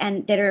training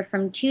and that are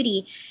from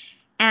 2D.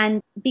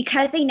 And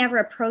because they never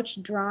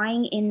approached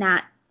drawing in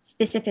that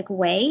specific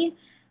way,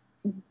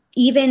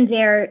 even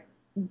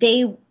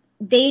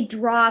they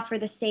draw for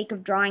the sake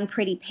of drawing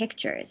pretty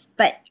pictures,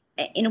 but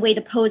in a way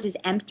the pose is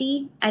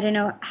empty. I don't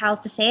know how else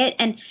to say it.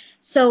 And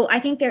so I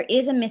think there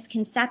is a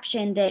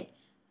misconception that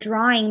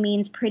drawing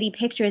means pretty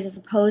pictures as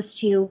opposed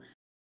to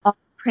all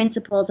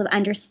principles of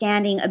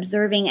understanding,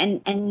 observing,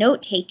 and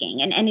note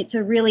taking. And it's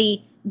a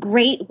really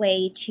great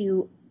way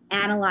to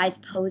analyze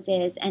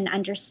poses and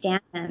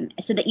understand them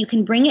so that you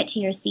can bring it to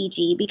your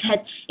CG,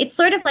 because it's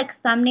sort of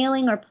like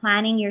thumbnailing or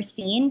planning your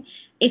scene.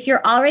 If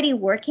you're already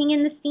working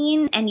in the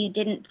scene and you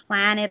didn't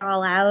plan it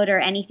all out or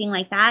anything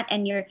like that,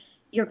 and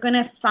you're going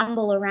to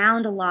fumble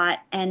around a lot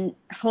and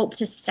hope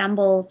to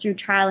stumble through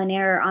trial and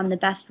error on the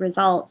best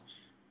result.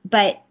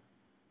 But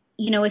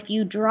if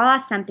you draw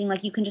something,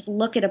 like you can just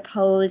look at a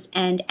pose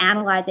and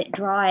analyze it,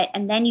 draw it,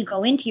 and then you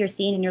go into your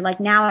scene and you're like,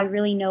 now I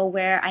really know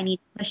where I need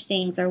to push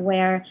things, or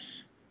where,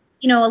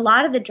 a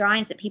lot of the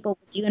drawings that people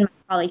do in my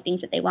colleague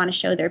things that they want to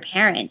show their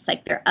parents,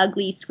 like they're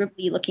ugly,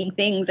 scribbly looking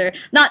things, or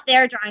not,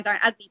 their drawings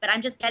aren't ugly, but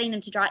I'm just getting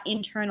them to draw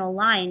internal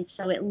lines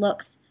so it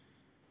looks,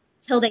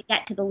 till they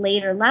get to the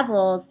later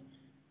levels,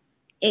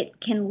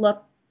 it can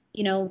look,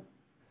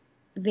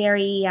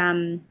 very,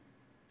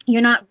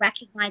 you're not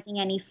recognizing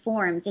any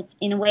forms. It's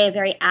in a way a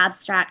very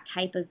abstract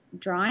type of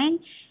drawing,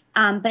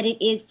 but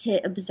it is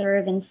to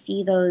observe and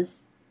see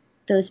those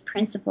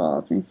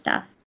principles and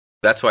stuff.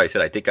 That's why I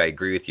said I think I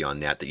agree with you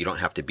on that you don't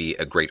have to be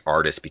a great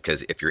artist,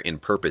 because if your in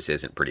purpose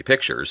isn't pretty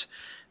pictures,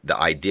 the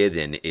idea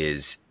then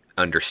is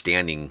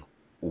understanding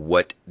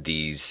what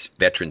these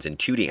veterans in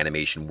 2D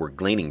animation were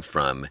gleaning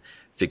from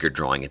figure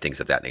drawing and things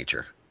of that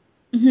nature.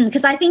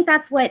 Because I think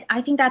that's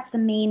the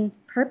main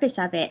purpose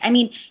of it. I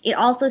mean, it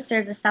also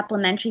serves a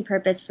supplementary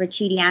purpose for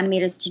 2D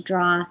animators to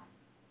draw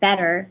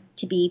better,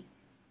 to be,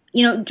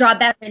 draw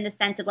better in the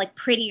sense of like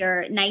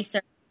prettier,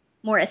 nicer,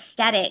 more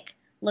aesthetic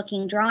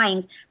looking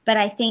drawings. But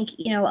I think,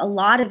 a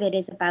lot of it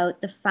is about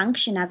the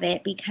function of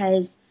it,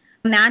 because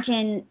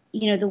Imagine,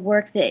 the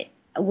work that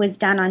was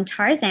done on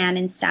Tarzan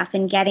and stuff,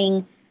 and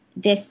getting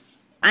this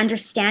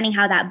understanding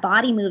how that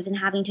body moves and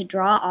having to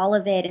draw all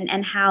of it,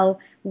 and how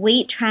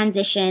weight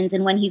transitions,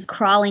 and when he's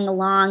crawling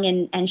along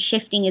and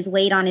shifting his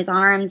weight on his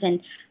arms,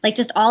 and like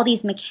just all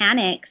these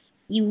mechanics.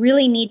 You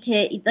really need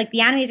to, like,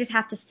 the animators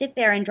have to sit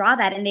there and draw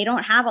that, and they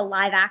don't have a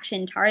live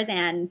action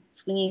Tarzan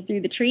swinging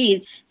through the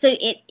trees. So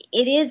it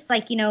is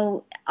like,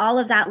 all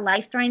of that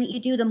life drawing that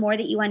you do, the more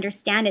that you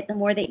understand it, the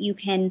more that you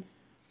can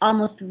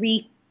almost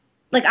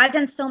like, I've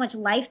done so much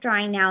life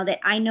drawing now that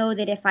I know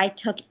that if I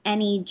took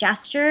any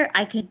gesture,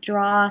 I could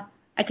draw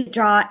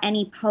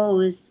any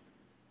pose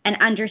and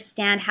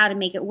understand how to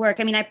make it work.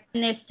 I mean, and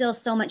there's still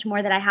so much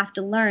more that I have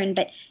to learn,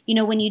 but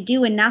when you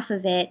do enough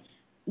of it,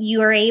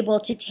 you are able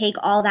to take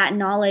all that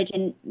knowledge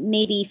and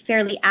maybe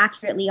fairly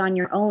accurately on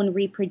your own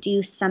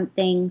reproduce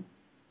something.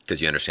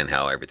 Because you understand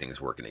how everything's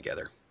working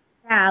together.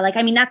 Yeah, like,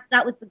 I mean,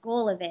 that was the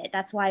goal of it.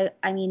 That's why,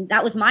 I mean,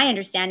 that was my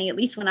understanding, at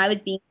least when I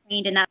was being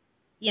trained, and that,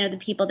 the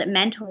people that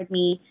mentored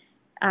me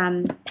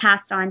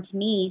passed on to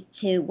me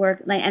to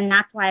work, like, and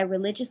that's why I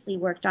religiously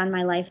worked on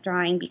my life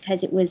drawing,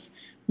 because it was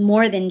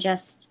more than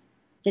just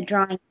the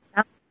drawing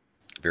itself.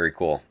 Very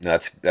cool. No,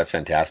 that's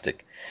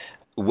fantastic.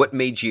 What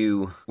made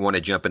you want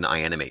to jump into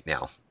iAnimate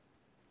now?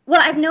 Well,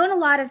 I've known a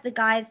lot of the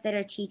guys that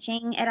are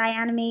teaching at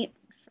iAnimate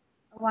for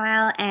a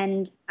while,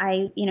 and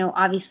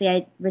obviously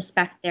I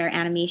respect their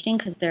animation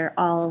because they're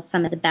all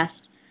some of the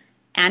best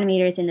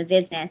animators in the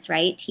business,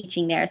 right?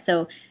 Teaching there.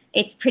 So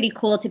it's pretty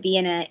cool to be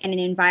in an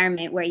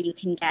environment where you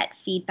can get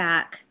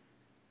feedback.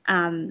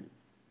 Um,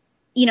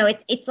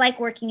 it's like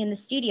working in the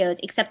studios,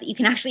 except that you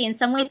can actually in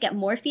some ways get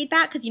more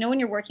feedback, because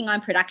when you're working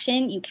on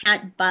production, you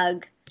can't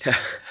bug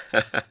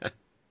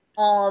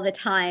all the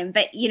time.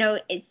 But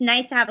it's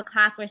nice to have a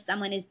class where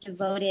someone is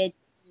devoted,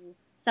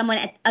 someone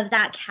of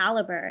that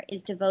caliber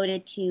is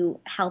devoted to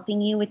helping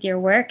you with your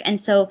work. And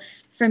so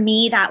for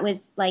me, that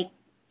was like,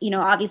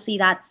 obviously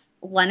that's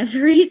one of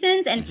the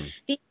reasons. And hmm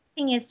the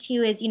thing is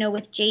too is,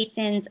 with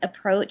Jason's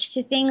approach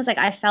to things, like,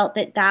 I felt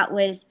that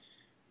was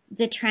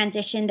the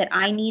transition that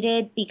I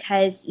needed,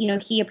 because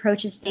he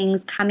approaches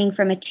things coming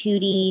from a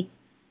 2D.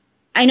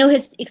 I know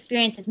his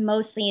experience is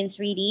mostly in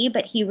 3D,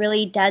 but he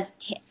really does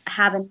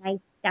have a nice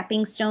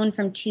stepping stone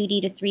from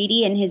 2D to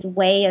 3D in his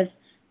way of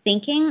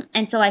thinking.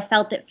 And so I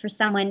felt that for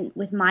someone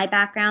with my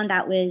background,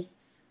 that was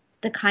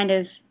the kind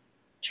of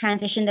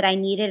transition that I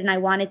needed. And I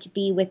wanted to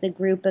be with a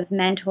group of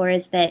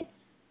mentors that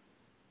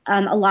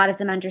a lot of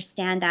them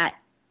understand that,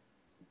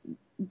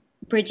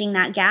 bridging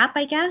that gap,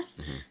 I guess.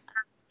 hmm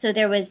So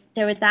there was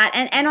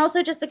that. And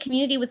also just the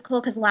community was cool,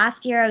 because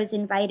last year I was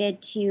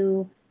invited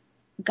to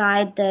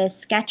guide the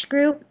sketch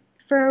group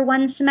for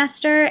one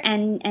semester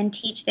and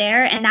teach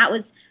there, and that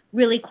was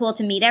really cool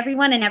to meet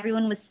everyone. And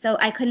everyone was so,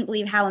 I couldn't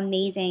believe how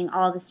amazing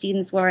all the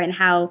students were, and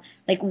how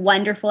like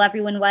wonderful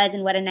everyone was,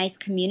 and what a nice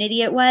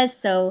community it was.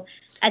 So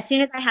as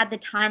soon as I had the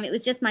time, it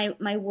was just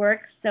my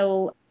work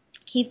so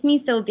keeps me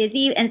so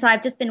busy, and so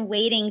I've just been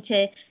waiting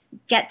to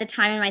get the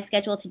time in my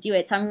schedule to do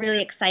it. So I'm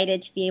really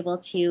excited to be able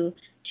to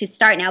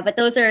start now. But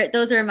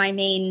those are my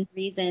main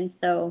reasons.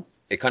 So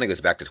It kind of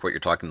goes back to what you're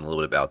talking a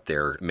little bit about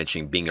there,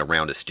 mentioning being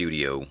around a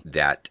studio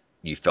that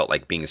you felt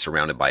like being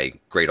surrounded by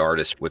great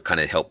artists would kind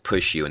of help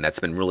push you. And that's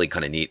been really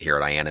kind of neat here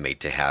at iAnimate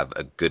to have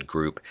a good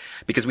group,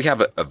 because we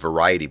have a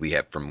variety. We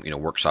have from,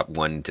 workshop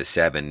 1 to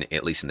 7,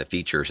 at least in the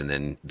features, and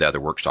then the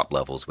other workshop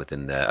levels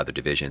within the other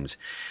divisions.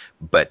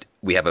 But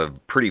we have a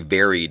pretty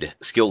varied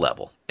skill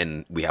level.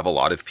 And we have a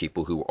lot of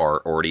people who are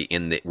already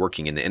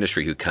working in the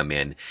industry who come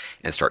in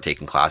and start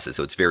taking classes.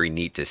 So it's very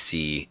neat to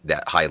see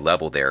that high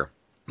level there.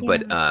 yeah.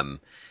 But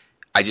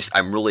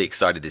I'm really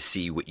excited to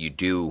see what you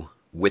do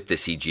with the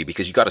CG,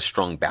 because you got a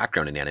strong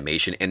background in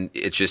animation, and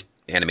it's just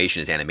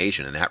animation is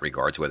animation in that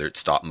regards, whether it's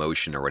stop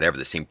motion or whatever,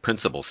 the same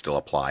principles still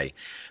apply.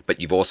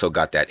 But you've also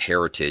got that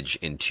heritage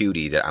in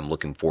 2D that I'm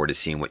looking forward to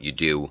seeing what you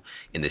do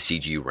in the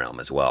CG realm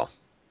as well.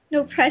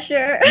 No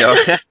pressure. No.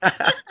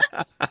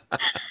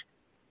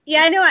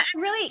 Yeah, I know. I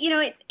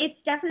really,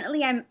 it's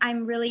definitely,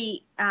 I'm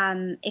really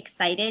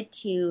excited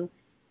to.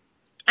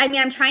 I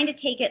mean, I'm trying to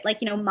take it like,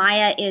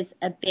 Maya is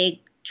a big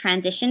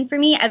transition for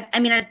me.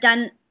 I've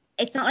done.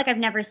 It's not like I've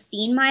never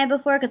seen Maya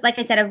before, because, like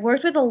I said, I've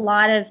worked with a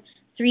lot of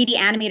 3D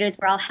animators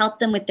where I'll help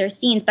them with their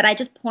scenes, but I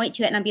just point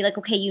to it and I'll be like,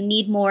 okay, you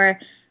need more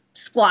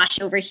squash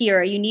over here,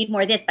 or you need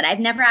more this. But I've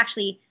never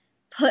actually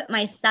put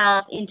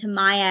myself into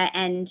Maya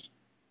and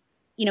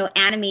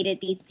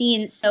animated these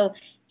scenes. So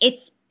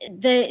it's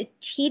the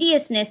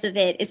tediousness of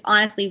it is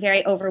honestly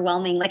very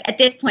overwhelming, like at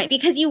this point,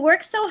 because you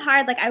work so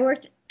hard. Like, I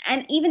worked,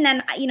 and even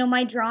then,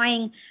 my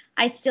drawing,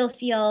 I still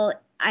feel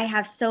I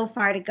have so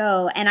far to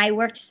go. And I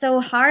worked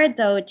so hard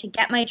though to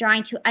get my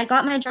drawing I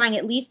got my drawing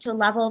at least to a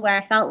level where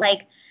I felt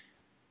like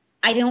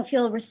I don't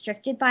feel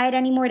restricted by it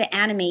anymore to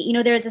animate.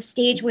 There's a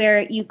stage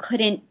where you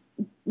couldn't,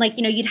 like,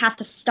 you'd have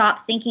to stop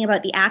thinking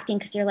about the acting,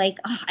 because you're like,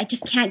 oh, I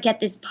just can't get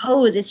this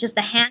pose. It's just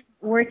the hands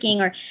working,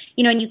 or,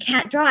 and you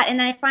can't draw it. And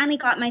then I finally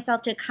got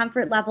myself to a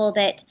comfort level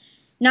that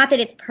not that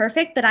it's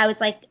perfect, but I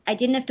was like, I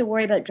didn't have to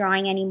worry about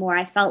drawing anymore.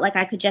 I felt like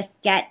I could just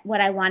get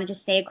what I wanted to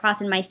say across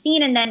in my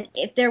scene. And then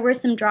if there were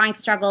some drawing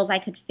struggles, I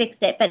could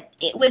fix it. But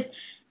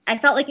I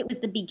felt like it was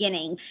the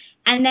beginning.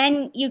 And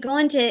then you go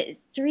into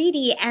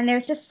 3D and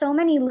there's just so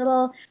many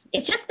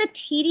it's just the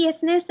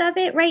tediousness of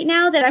it right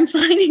now that I'm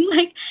finding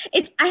like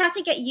I have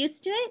to get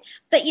used to it.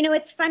 But,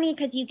 it's funny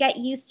because you get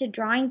used to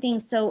drawing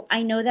things. So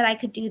I know that I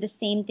could do the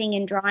same thing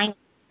in drawing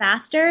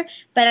faster,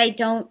 but I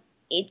don't,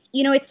 it's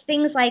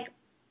things like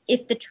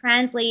if the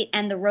translate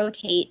and the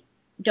rotate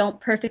don't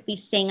perfectly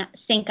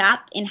sync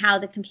up in how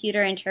the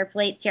computer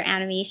interpolates your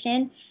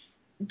animation,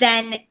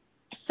 then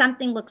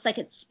something looks like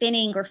it's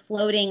spinning or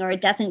floating or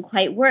it doesn't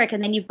quite work.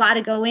 And then you've got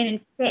to go in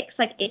and fix.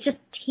 Like, it's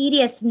just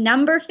tedious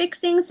number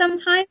fixing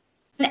sometimes.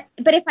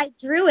 But if I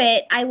drew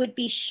it, I would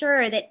be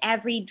sure that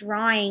every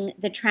drawing,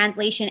 the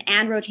translation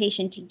and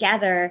rotation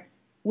together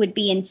would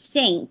be in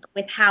sync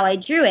with how I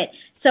drew it.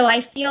 So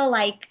I feel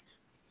like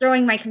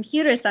throwing my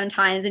computer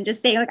sometimes and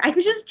just saying, like, I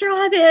could just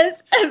draw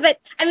this. But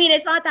I mean,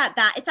 it's not that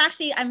bad. It's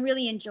actually, I'm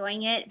really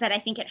enjoying it, but I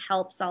think it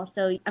helps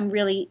also. I'm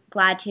really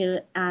glad to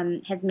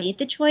have made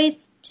the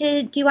choice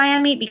to do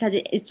iAnimate because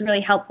it's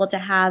really helpful to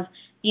have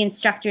the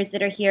instructors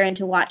that are here and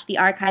to watch the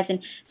archives.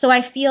 And so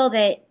I feel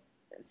that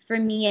for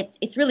me,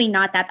 it's really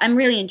not that. I'm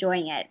really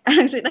enjoying it.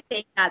 I actually like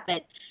saying that,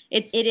 but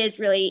it's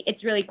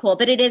really cool.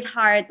 But it is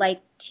hard,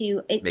 like,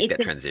 to make that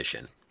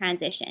transition.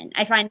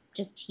 I find it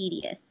just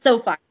tedious so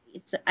far.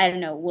 I don't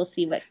know. We'll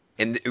see what.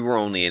 And we're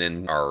only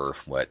in our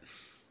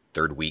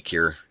third week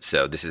here,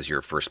 so this is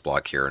your first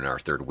block here in our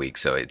third week,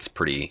 so it's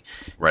pretty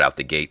right out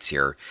the gates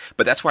here.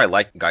 But that's why I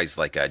like guys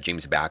like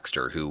James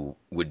Baxter, who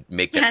would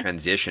make that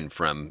transition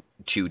from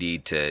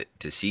 2D to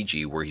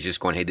CG, where he's just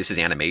going, hey, this is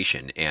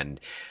animation. And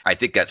I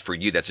think that's for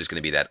you, that's just going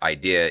to be that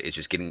idea, is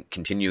just getting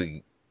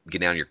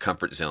out of your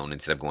comfort zone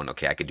instead of going,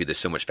 okay, I could do this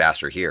so much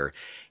faster here,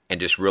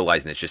 and just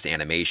realizing it's just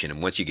animation.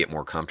 And once you get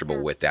more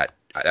comfortable with that,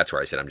 that's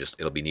where I said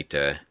it'll be neat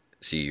to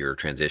see your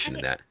transition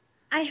in that.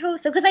 I hope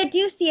so, because I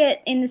do see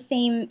it in the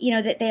same,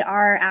 that they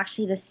are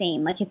actually the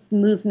same, like it's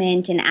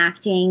movement and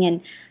acting,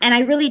 and I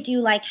really do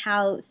like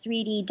how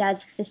 3D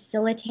does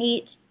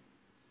facilitate.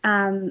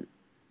 I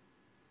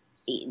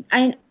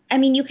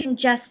mean, you can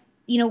just,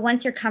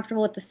 once you're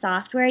comfortable with the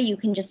software, you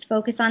can just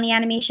focus on the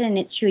animation, and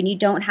it's true, and you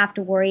don't have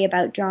to worry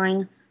about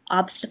drawing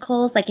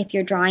obstacles. Like if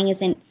your drawing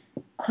isn't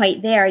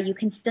quite there, you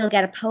can still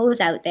get a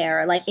pose out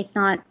there. Like it's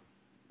not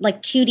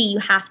like 2D, you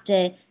have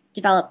to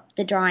develop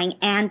the drawing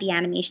and the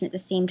animation at the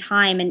same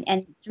time, and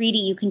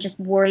 3D you can just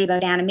worry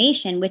about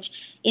animation,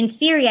 which in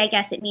theory I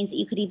guess it means that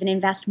you could even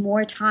invest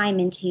more time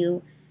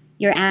into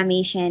your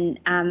animation.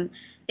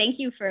 Thank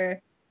you for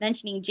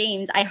mentioning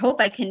James. I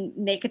hope I can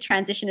make a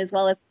transition as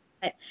well as,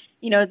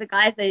 the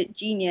guy's a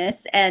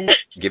genius and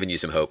giving you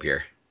some hope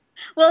here.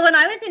 Well, when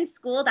I was in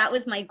school, that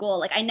was my goal.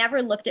 Like I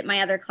never looked at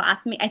my other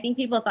classmates. I think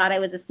people thought I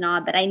was a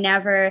snob, but I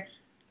never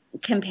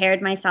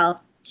compared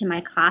myself to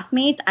my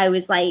classmates. I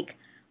was like,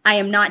 I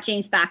am not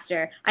James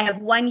Baxter. I have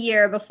 1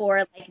 year before,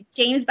 like,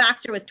 James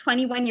Baxter was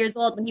 21 years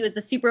old when he was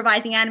the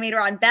supervising animator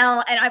on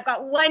Bell, and I've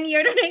got 1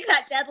 year to make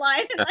that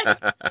deadline.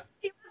 Like,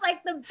 he was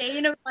like the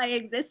bane of my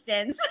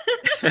existence.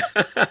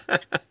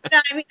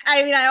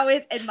 I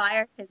always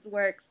admire his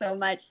work so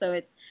much. So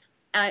it's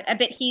a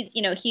bit.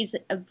 He's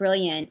a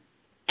brilliant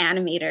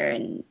animator,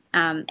 and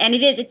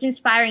it's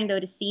inspiring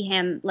though to see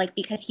him, like,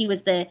 because he's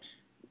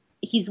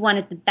one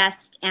of the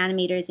best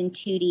animators in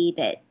 2D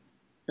that.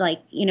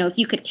 Like, if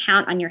you could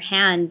count on your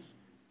hands,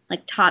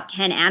 like top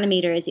 10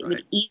 animators, it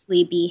would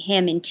easily be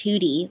him in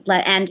 2D.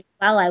 And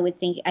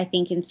I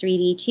think in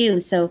 3D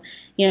too. So,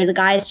 the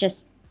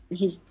guy's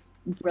he's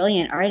a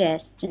brilliant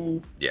artist.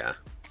 And yeah,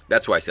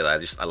 that's why I said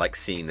I like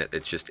seeing that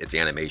it's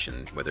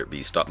animation, whether it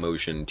be stop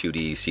motion,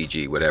 2D,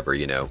 CG, whatever,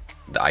 the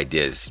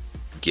idea is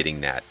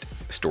getting that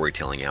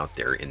storytelling out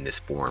there in this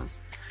form.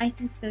 I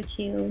think so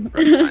too.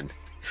 Right.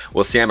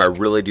 Well, Sam, I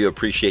really do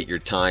appreciate your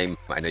time.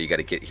 I know you got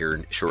to get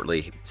here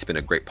shortly. It's been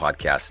a great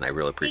podcast, and I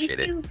really appreciate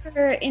it. Thank you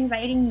for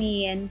inviting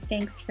me, and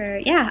thanks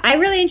for, I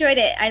really enjoyed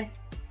it. I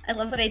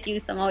love what I do,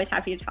 so I'm always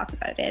happy to talk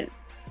about it.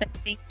 But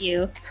thank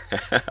you.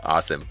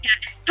 Awesome. Yeah,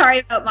 sorry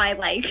about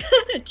my,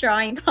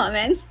 drawing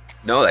comments.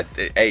 No,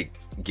 that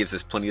gives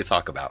us plenty to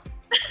talk about.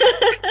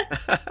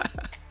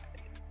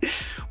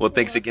 Well,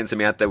 thanks again,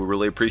 Samantha. We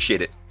really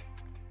appreciate it.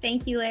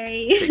 Thank you,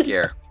 Larry. Take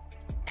care.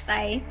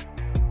 Bye.